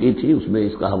گفتگو کی تھی اس میں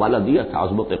اس کا حوالہ دیا تھا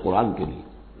عظمت قرآن کے لیے۔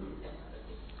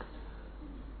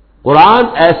 قرآن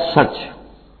ایز سچ،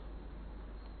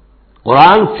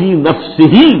 قرآن فی نفسہ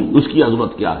ہی اس کی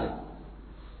عظمت کیا ہے،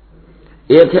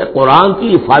 ایک ہے قرآن کی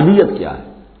افادیت کیا ہے،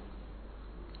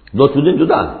 دو چیزیں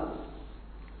جدا ہیں،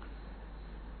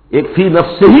 ایک فی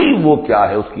نفسہ ہی وہ کیا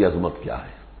ہے، اس کی عظمت کیا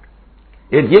ہے،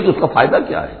 ایک یہ کہ اس کا فائدہ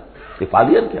کیا ہے،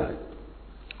 افادیت کیا ہے۔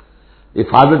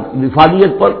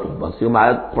 افادیت پر بس ہم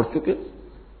آیت پڑھ چکے،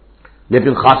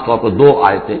 لیکن خاص طور پر دو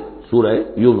آیتیں سورہ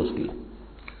یونس کی،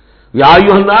 یا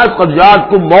ایھا الناس قد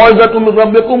جاءتکم موعظۃ من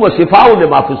ربکم وشفاء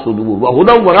لما فی الصدور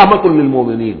وہدی ورحمۃ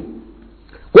للمؤمنین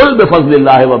قل بفضل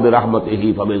اللہ وبرحمتہ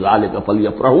فبذلک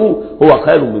فلیفرحوا ھو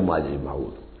خیر مما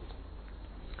یجمعون۔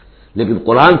 لیکن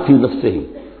قرآن فی نفسہ ہی،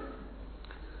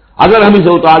 اگر ہم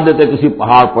اسے اتار دیتے کسی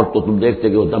پہاڑ پر تو تم دیکھتے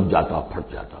کہ وہ دب جاتا،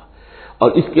 پھٹ جاتا۔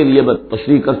 اور اس کے لیے میں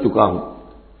تشریح کر چکا ہوں،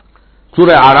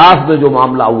 سورہ اعراف میں جو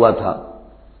معاملہ ہوا تھا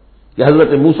کہ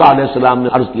حضرت موسیٰ علیہ السلام نے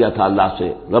عرض کیا تھا اللہ سے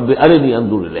رب ارنی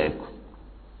انظر الیک،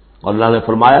 اور اللہ نے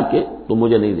فرمایا کہ تم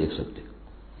مجھے نہیں دیکھ سکتے،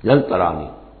 لن ترانی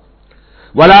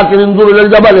ولکن انظر الی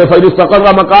الجبل فإن استقر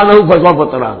مکانہ فسوف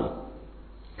ترانی،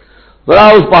 ذرا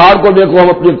اس پہاڑ کو دیکھو، ہم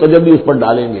اپنی تجلی اس پر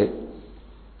ڈالیں گے،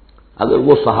 اگر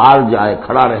وہ سہار جائے،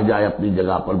 کھڑا رہ جائے اپنی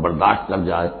جگہ پر، برداشت کر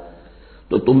جائے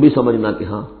تو تم بھی سمجھنا کہ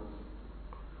ہاں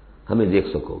ہمیں دیکھ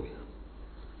سکو گے۔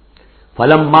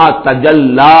 فلما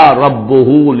تجلی ربہ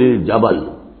للجبل،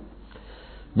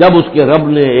 جب اس کے رب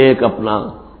نے ایک اپنا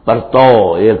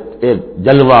پرتو، ایک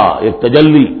جلوہ، ایک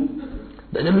تجلی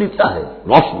کیا ہے؟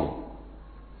 روشنی،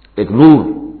 ایک نور،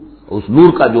 اس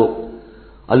نور کا جو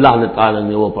اللہ نے تعالی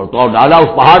نے وہ پرتو ڈالا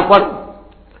اس پہاڑ پر،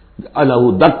 جعلہ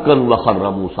دکا وخر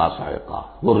موسیٰ صعقا،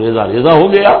 وہ ریزہ ریزہ ہو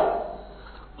گیا،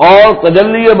 اور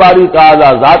تجلی باری تعالی،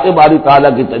 ذات باری تعالی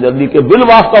کی تجلی کے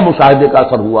بالواسطہ مشاہدے کا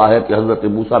اثر ہوا ہے کہ حضرت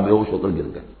موسیٰ بے ہوش ہو کر گر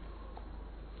گئے۔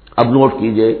 اب نوٹ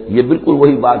کیجئے، یہ بالکل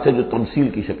وہی بات ہے جو تمثیل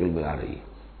کی شکل میں آ رہی ہے۔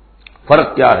 فرق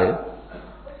کیا ہے؟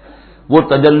 وہ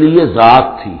تجلی ذات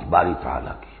تھی باری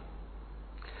تعالی کی،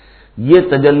 یہ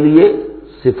تجلی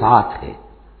صفات ہے۔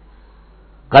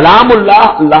 کلام اللہ،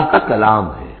 اللہ کا کلام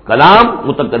ہے، کلام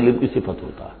متکلم کی صفت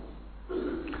ہوتا ہے،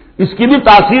 اس کی بھی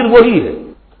تاثیر وہی ہے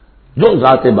جو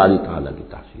ذات باری تعالیٰ کی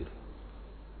تاثیر ہے۔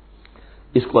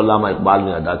 اس کو علامہ اقبال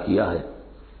نے ادا کیا ہے،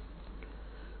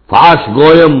 فاش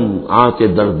گویم آنچ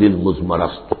در دل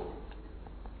مضمرست،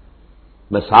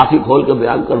 میں صافی کھول کے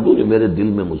بیان کر دوں جو میرے دل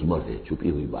میں مضمر ہے، چھپی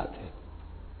ہوئی بات ہے۔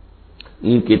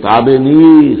 این کتابیں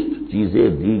نیست چیزیں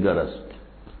دیگرست،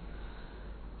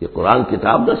 یہ قرآن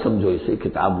کتاب نہ سمجھو، اسے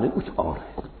کتاب نہیں کچھ اور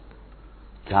ہے۔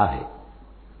 کیا ہے؟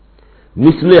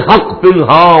 مثل حق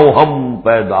پنہاں ہم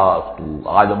پیداست،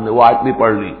 آج ہم نے وہ آیت بھی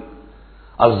پڑھ لی،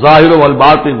 الظاہر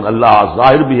والباطن، اللہ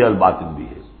ظاہر بھی ہے الباطن بھی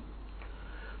ہے،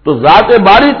 تو ذات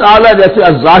باری تعالیٰ جیسے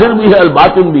الظاہر بھی ہے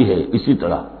الباطن بھی ہے، اسی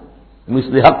طرح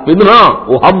مثل حق پنہاں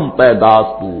ہم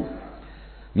پیداست،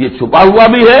 یہ چھپا ہوا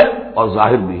بھی ہے اور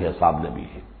ظاہر بھی ہے، سامنے بھی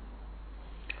ہے۔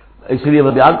 اس لیے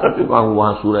میں بیان کر چکا ہوں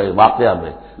وہاں سورہ واقعہ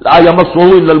میں، لا یمسہ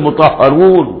الا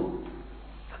المطہرون،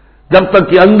 جب تک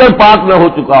کہ اندر پاک نہ ہو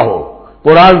چکا ہو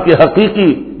قرآن کی حقیقی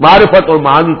معرفت اور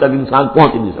معانی تک انسان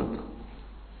پہنچ نہیں سکتا،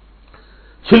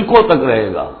 چھلکوں تک رہے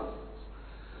گا،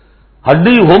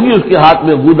 ہڈی ہوگی اس کے ہاتھ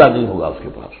میں، گودا نہیں ہوگا اس کے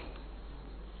پاس۔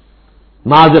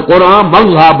 ناز قرآن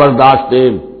مغزہ برداشتے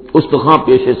استخاں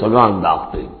پیشے سگاں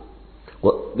انداختے،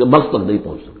 مغز تک نہیں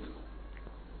پہنچ سکتا۔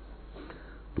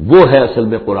 وہ ہے اصل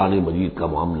میں قرآن مجید کا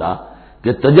معاملہ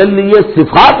کہ تجلی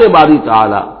صفات باری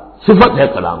تعالی، صفت ہے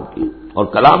کلام کی، اور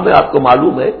کلام میں آپ کو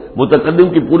معلوم ہے متکلم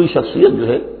کی پوری شخصیت جو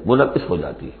ہے منعکس ہو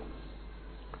جاتی ہے۔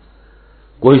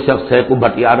 کوئی شخص ہے، کوئی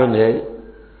بھٹیارن ہے،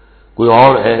 کوئی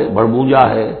اور ہے، بڑمونجا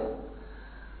ہے،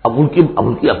 اب ان کی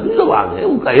اپنی زبان ہے،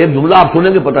 ان کا ایک جملہ آپ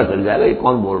سنیں گے پتہ چل جائے گا یہ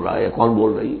کون بول رہا ہے، کون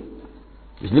بول رہی ہے،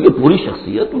 اس لیے کہ پوری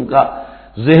شخصیت، ان کا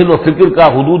ذہن و فکر کا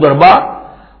حدود اربع،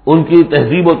 ان کی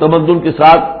تہذیب و تمدن کے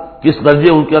ساتھ کس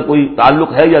درجے ان کا کوئی تعلق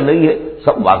ہے یا نہیں ہے،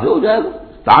 سب واضح ہو جائے گا،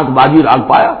 تانک بازی راگ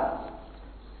پایا۔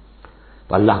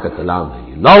 تو اللہ کا کلام ہے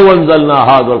یہ، لو انزلنا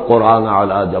ھذا القرآن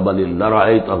علی جبل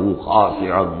لرأیتہ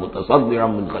خاشعا متصدعا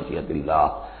من خشیۃ اللہ،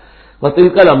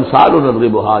 وَتِلْكَ الْأَمْثَالُ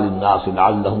نَضْرِبُهَا لِلنَّاسِ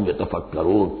لَعَلَّهُمْ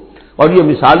يَتَفَكَّرُونَ، اور یہ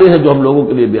مثالیں ہیں جو ہم لوگوں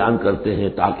کے لیے بیان کرتے ہیں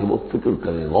تاکہ وہ فکر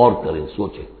کریں، غور کریں،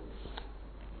 سوچیں۔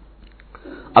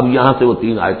 اب یہاں سے وہ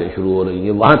 3 آیتیں شروع ہو رہی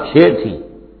ہیں، وہاں 6 تھیں۔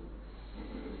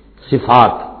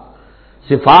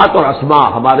 صفات اور اسماء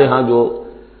ہمارے ہاں جو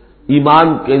ایمان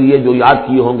کے لیے جو یاد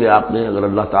کیے ہوں گے آپ نے، اگر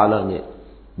اللہ تعالیٰ نے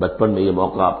بچپن میں یہ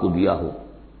موقع آپ کو دیا ہو،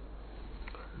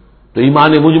 تو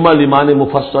ایمان مجمل، ایمان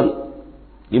مفصل۔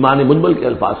 ایمان مجمل کے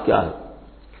الفاظ کیا ہے؟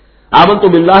 آمنت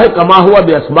باللہ کما ہوا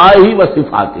باسمائہ و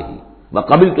صفاتہ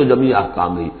وقبلت جمیع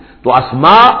احکامہ۔ تو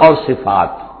اسماء اور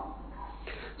صفات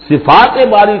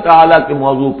باری تعالیٰ کے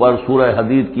موضوع پر سورہ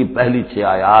حدید کی پہلی 6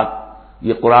 آیات،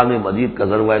 یہ قرآن مجید کا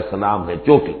ذروہ سلام ہے،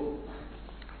 چوٹی۔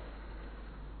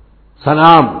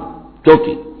 سلام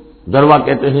چوٹی، ذروہ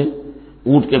کہتے ہیں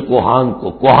اونٹ کے کوہان کو،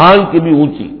 کوہان کی بھی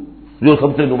اونچی جو سب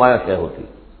سے نمایاں شے ہوتی۔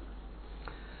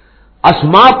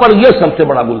 اسماء پر یہ سب سے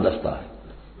بڑا گلدستہ ہے۔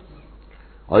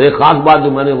 اور ایک خاص بات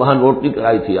جو میں نے وہاں نوٹ نہیں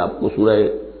کرائی تھی آپ کو، سورہ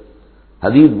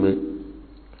حدید میں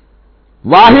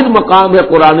واحد مقام ہے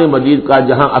قرآن مجید کا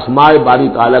جہاں اسماء باری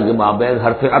تعالیٰ کے مابین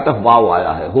حرف عطف واو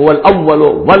آیا ہے، هو الاول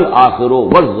والآخر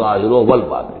والظاہر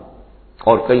والباطن،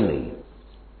 اور کہیں نہیں ہے۔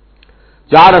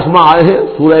 4 اسماء آئے ہیں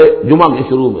سورہ جمعہ کے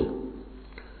شروع میں،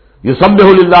 یسبح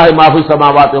للہ ما فی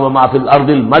السماوات و ما فی الارض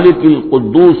الملک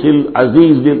القدوس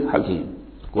العزیز الحکیم،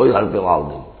 کوئی حرف واو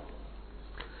نہیں۔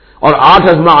 اور 8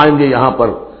 اسماء آئیں گے یہاں پر،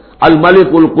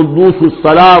 الملک القدوس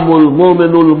السلام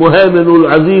المومن المہیمن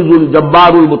العزیز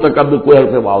الجبار المتکبر، کوئی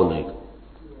حرف واو نہیں۔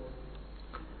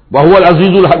 وہو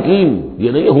العزیز الحکیم، یہ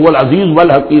نہیں هو العزیز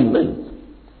والحکیم نہیں۔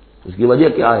 اس کی وجہ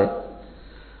کیا ہے؟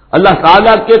 اللہ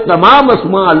تعالیٰ کے تمام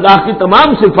اسماء، اللہ کی تمام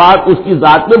صفات اس کی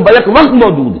ذات میں بیک وقت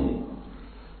موجود ہیں۔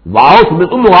 واو میں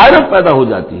تو مغایرت پیدا ہو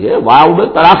جاتی ہے، واو میں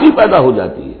تراخی پیدا ہو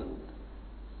جاتی ہے،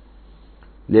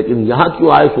 لیکن یہاں کیوں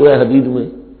آئے سورہ حدید میں؟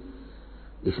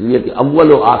 اس لیے کہ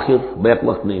اول و آخر بیک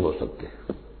وقت نہیں ہو سکتے،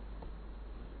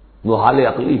 وہ حال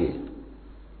عقلی ہے۔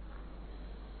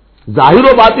 ظاہر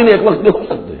و باطن ایک وقت میں ہو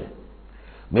سکتے ہیں،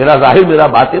 میرا ظاہر میرا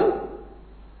باطن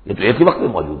یہ تو ایک ہی وقت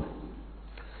میں موجود ہے۔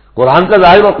 قرآن کا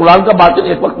ظاہر اور قرآن کا باطن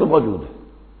ایک وقت میں موجود ہے،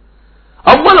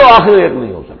 اول و آخر ایک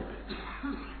نہیں ہو سکتے،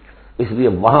 اس لیے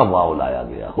وہاں واو لایا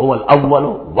گیا، هو الاول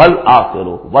والآخر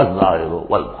والظاہر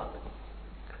والباطن۔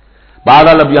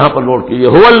 بہرحال اب یہاں پر نوٹ کیجیے،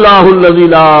 هو اللہ الذی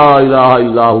لا الہ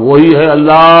الا هو، وہی ہے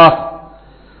اللہ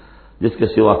جس کے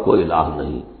سوا کوئی الہ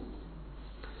نہیں،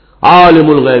 عالم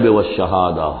الغیب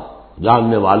والشہادہ،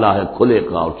 جاننے والا ہے کھلے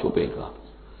کا اور چھپے کا،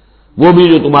 وہ بھی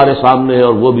جو تمہارے سامنے ہے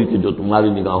اور وہ بھی کہ جو تمہاری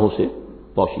نگاہوں سے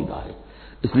پوشیدہ ہے۔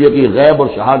 اس لیے کہ غیب اور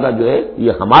شہادہ جو ہے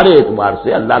یہ ہمارے اعتبار سے،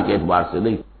 اللہ کے اعتبار سے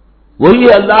نہیں، وہی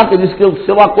ہے اللہ کے جس کے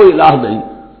سوا کوئی الہ نہیں۔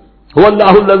 هو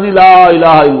اللہ الذی لا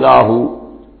الہ الا هو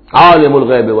عالم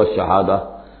الغیب والشہادہ،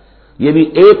 یہ بھی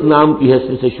ایک نام کی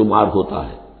حیثیت سے شمار ہوتا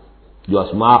ہے، جو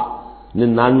اسماء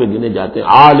 99 گنے جاتے ہیں،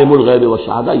 عالم الغیب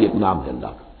والشہادہ یہ ایک نام ہے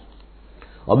اللہ کا۔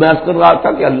 اور میں عرض کر رہا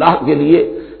تھا کہ اللہ کے لیے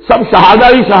سب شہادہ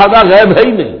ہی شہادہ، غیب ہے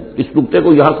ہی نہیں، اس نقطے کو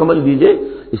یہاں سمجھ لیجئے،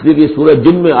 اس لیے کہ سورہ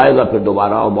جن میں آئے گا پھر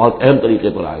دوبارہ اور بہت اہم طریقے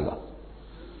پر آئے گا۔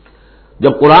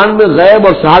 جب قرآن میں غیب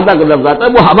اور شہادہ کا لفظ آتا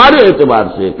ہے وہ ہمارے اعتبار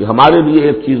سے، کہ ہمارے لیے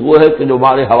ایک چیز وہ ہے کہ جو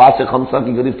ہمارے حواس خمسہ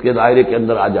کی گرفت کے دائرے کے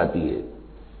اندر آ جاتی ہے،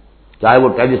 چاہے وہ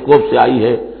ٹیلیسکوپ سے آئی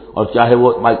ہے اور چاہے وہ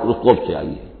مائکروسکوپ سے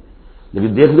آئی ہے، لیکن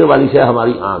دیکھنے والی شے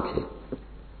ہماری آنکھ ہے۔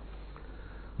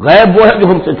 غیب وہ ہے جو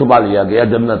ہم سے چھپا لیا گیا،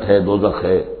 جنت ہے، دوزخ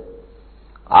ہے،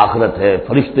 آخرت ہے،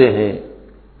 فرشتے ہیں،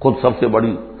 خود سب سے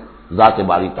بڑی ذات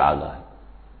باری تعالیٰ ہے،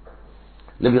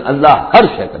 لیکن اللہ ہر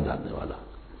شے کا جاننے والا۔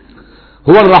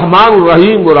 هو الرحمن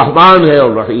الرحیم، وہ رحمان ہے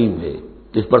اور رحیم ہے،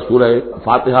 اس پر سورہ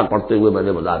فاتحہ پڑھتے ہوئے میں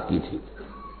نے وضاحت کی تھی۔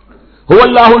 هو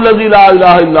اللہ الذی لا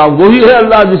الہ الا هو، وہی ہے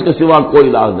اللہ جس کے سوا کوئی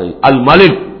الہ نہیں،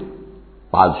 الملک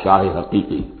بادشاہ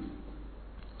حقیقی،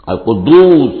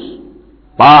 القدوس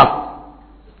پاک،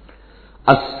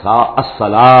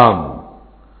 السلام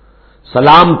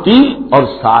سلامتی اور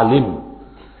سالم،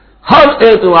 ہر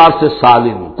اعتبار سے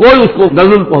سالم، کوئی اس کو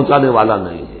نزل پہنچانے والا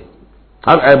نہیں ہے،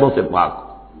 ہر عیبوں سے پاک،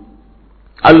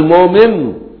 المومن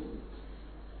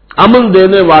امن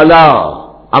دینے والا،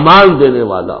 امان دینے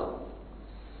والا،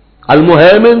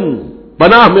 المہیمن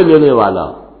پناہ میں لینے والا،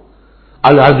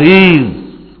 العزیز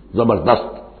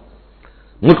زبردست،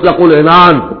 مطلق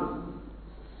العنان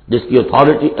جس کی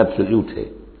اتھارٹی ایبسولوٹ ہے،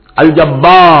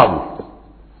 الجبار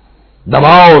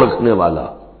دباؤ رکھنے والا،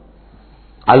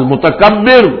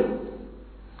 المتکبر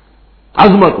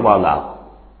عظمت والا،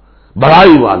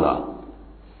 بڑائی والا،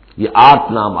 یہ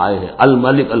 8 نام آئے ہیں،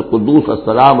 الملک القدوس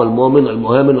السلام المومن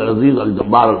المہیمن العزیز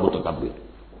الجبار المتکبر۔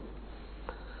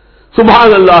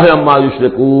 سبحان اللہ عما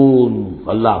یشرکون،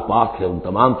 اللہ پاک ہے ان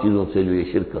تمام چیزوں سے جو یہ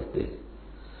شرک کرتے ہیں۔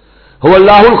 هو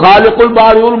اللہ الخالق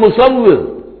البارئ المصور،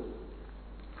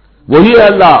 وہی ہے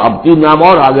اللہ. اب 3 نام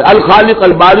اور آگے, الخالق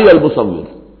الباری المصور.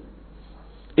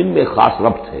 ان میں خاص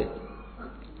ربط ہے.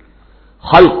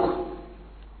 خلق,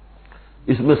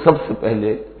 اس میں سب سے پہلے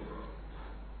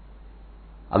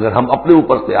اگر ہم اپنے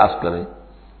اوپر قیاس کریں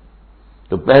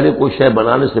تو پہلے کوئی شے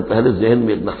بنانے سے پہلے ذہن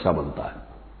میں ایک نقشہ بنتا ہے.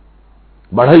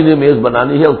 بڑھئی نے میز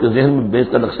بنانی ہے, اس کے ذہن میں میز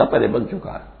کا نقشہ پہلے بن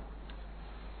چکا ہے.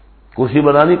 کرسی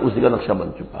بنانی, کرسی کا نقشہ بن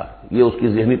چکا ہے. یہ اس کی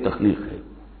ذہنی تخلیق ہے.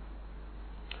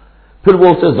 پھر وہ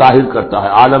اسے ظاہر کرتا ہے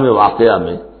عالم واقعہ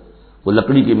میں. وہ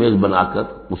لکڑی کی میز بنا کر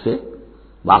اسے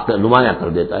واقعہ نمایاں کر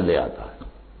دیتا ہے, لے آتا ہے.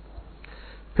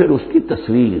 پھر اس کی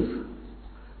تصویر,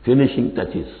 فنیشنگ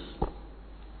ٹچز,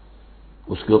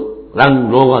 اس کو رنگ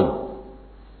روغن,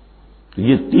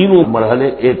 یہ تینوں مرحلے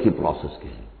ایک ہی پروسیس کے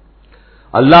ہیں.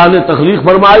 اللہ نے تخلیق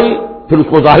فرمائی, پھر اس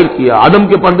کو ظاہر کیا عدم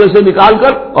کے پردے سے نکال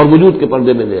کر اور وجود کے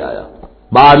پردے میں لے آیا.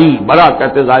 باری, بڑا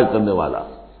کہتے ظاہر کرنے والا.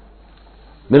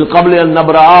 من قبل ان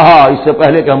نبرأہا, اس سے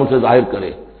پہلے کہ ہم اسے ظاہر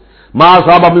کریں. ما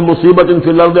اصاب من مصیبت فی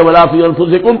الارض ولا فی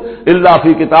انفسکم الا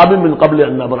فی کتاب من قبل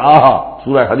ان نبرأہا.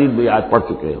 سورہ حدید میں آج پڑھ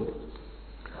چکے ہیں.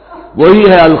 وہی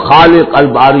ہے الخالق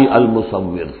الباری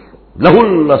المصور, لہ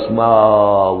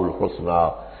الاسماء الحسنی.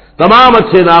 تمام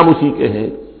اچھے نام اسی کے ہیں.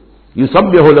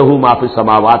 یسبح لہ ما فی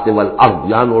السماوات والارض,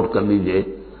 یہاں نوٹ کر لیجئے,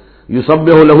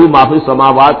 یسبح لہ ما فی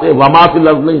السماوات وما فی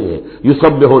الارض نہیں ہے,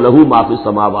 یسبح لہ ما فی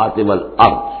السماوات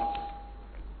والارض.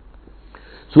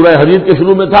 سورہ حدید کے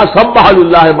شروع میں تھا سبح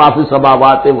للہ ما فی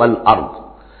السماوات والارض.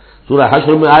 سورہ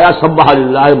حشر میں آیا سبح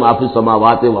للہ ما فی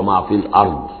السماوات وما فی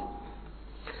الارض.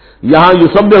 یہاں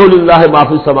یسبح للہ ما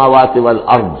فی السماوات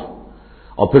والارض,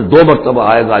 اور پھر 2 مرتبہ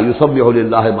آئے گا یسبح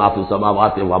للہ ما فی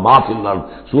السماوات وما فی الارض.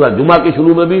 سورہ جمعہ کے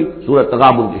شروع میں بھی, سورہ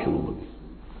تغابن کے شروع میں بھی.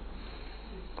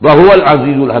 وہو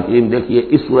العزیز الحکیم. دیکھیے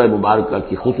اس سورہ مبارکہ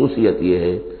کی خصوصیت یہ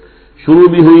ہے, شروع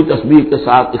بھی ہوئی تسبیح کے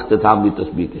ساتھ, اختتام بھی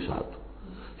تسبیح کے ساتھ.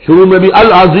 شروع میں بھی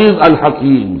العزیز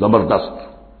الحکیم, زبردست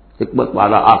حکمت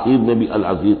والا, آخر میں بھی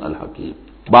العزیز الحکیم.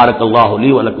 بارک اللہ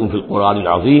لی ولکم فی القرآن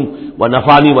العظیم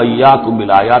ونفعنی وإیاکم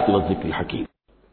بالآیات والذکر الحکیم.